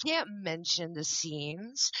 you. I can't mention the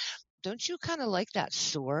scenes. Don't you kind of like that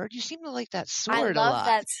sword? You seem to like that sword a lot. I love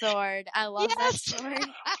that sword. I love that sword.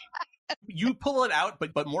 You pull it out,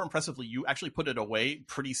 but more impressively, you actually put it away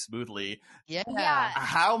pretty smoothly. Yeah.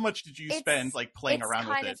 How much did you spend playing around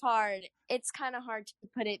with it? It's kind of hard. It's kind of hard to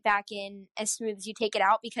put it back in as smooth as you take it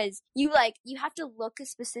out because you have to look a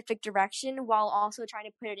specific direction while also trying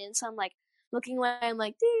to put it in. So I'm looking away. I'm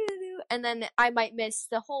like, doo-doo-doo. and then I might miss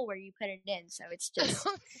the hole where you put it in. So it's just,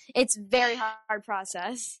 it's very hard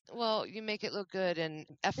process. Well, you make it look good and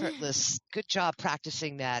effortless. Good job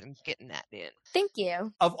practicing that and getting that in. Thank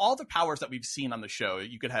you. Of all the powers that we've seen on the show,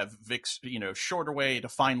 you could have Vic's, shorter way to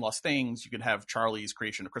find lost things. You could have Charlie's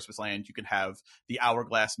creation of Christmas Land. You could have the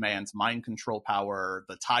Hourglass Man's mind control power,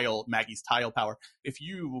 Maggie's tile power. If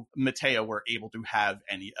you, Matea, were able to have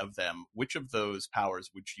any of them, which of those powers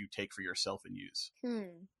would you take for yourself and use?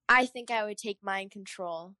 I think I would take mind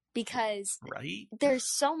control because Right? there's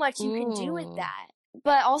so much you can do with that.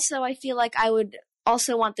 But also I feel like I would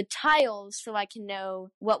also want the tiles so I can know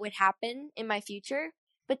what would happen in my future.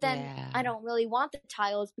 But then I don't really want the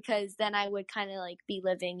tiles because then I would kind of like be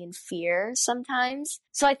living in fear sometimes.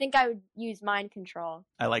 So I think I would use mind control.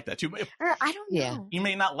 I like that too. Or I don't know. You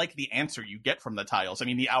may not like the answer you get from the tiles. I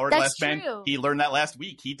mean, the Hourglass Man, he learned that last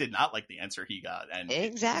week. He did not like the answer he got. And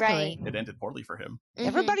exactly. It ended poorly for him.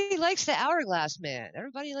 Everybody likes the Hourglass Man.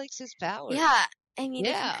 Everybody likes his powers. Yeah. I mean,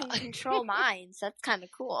 if you can control minds, that's kind of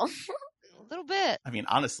cool. A little bit. I mean,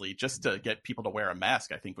 honestly, just to get people to wear a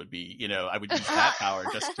mask, I think would be, I would use that power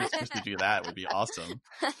just to do that would be awesome.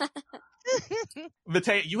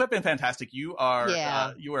 Matea, you have been fantastic. You are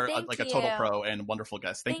like a total pro and wonderful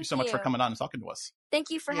guest. Thank you so much for coming on and talking to us. Thank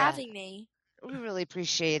you for having me. We really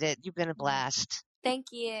appreciate it. You've been a blast. Thank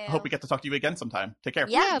you. I hope we get to talk to you again sometime. Take care.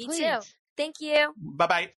 Yeah, me too. Thank you.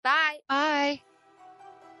 Bye-bye. Bye. Bye.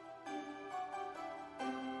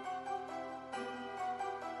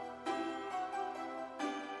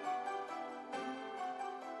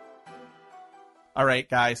 All right,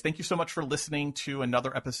 guys. Thank you so much for listening to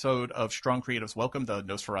another episode of Strong Creatives Welcome, the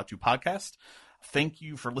Nosferatu podcast. Thank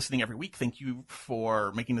you for listening every week. Thank you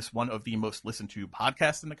for making this one of the most listened to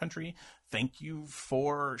podcasts in the country. Thank you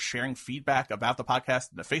for sharing feedback about the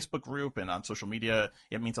podcast in the Facebook group and on social media.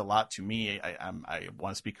 It means a lot to me. I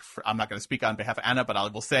want to speak. I'm not going to speak on behalf of Anna, but I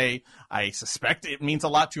will say I suspect it means a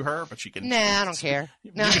lot to her. But she can. Nah, I don't care.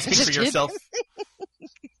 You can speak for yourself.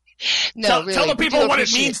 No, tell the people what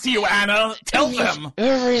it means to you, Anna. Tell them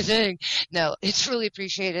everything. No, it's really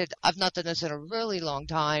appreciated. I've not done this in a really long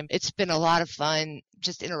time. It's been a lot of fun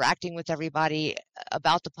just interacting with everybody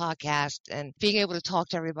about the podcast and being able to talk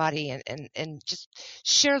to everybody and just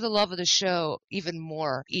share the love of the show even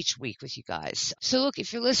more each week with you guys. So look,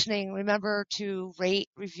 if you're listening, remember to rate,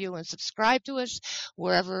 review, and subscribe to us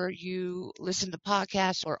wherever you listen to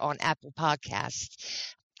podcasts or on Apple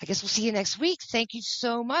Podcasts. I guess we'll see you next week. Thank you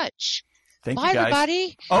so much. Bye, you guys.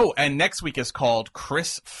 Everybody. Oh, and next week is called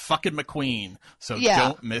Chris fucking McQueen. So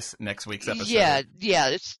don't miss next week's episode.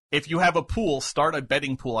 Yeah. If you have a pool, start a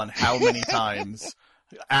betting pool on how many times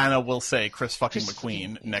Anna will say Chris fucking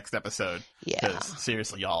McQueen next episode. Yeah. Because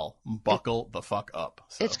seriously, y'all, buckle the fuck up.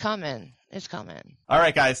 So. It's coming. It's coming. All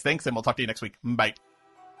right, guys. Thanks, and we'll talk to you next week. Bye.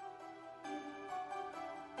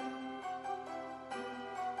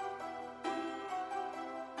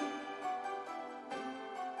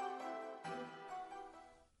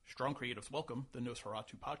 Strong Creatives Welcome, the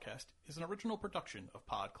Nosferatu podcast, is an original production of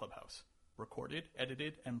Pod Clubhouse. Recorded,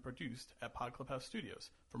 edited, and produced at Pod Clubhouse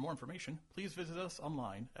Studios. For more information, please visit us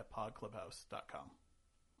online at podclubhouse.com.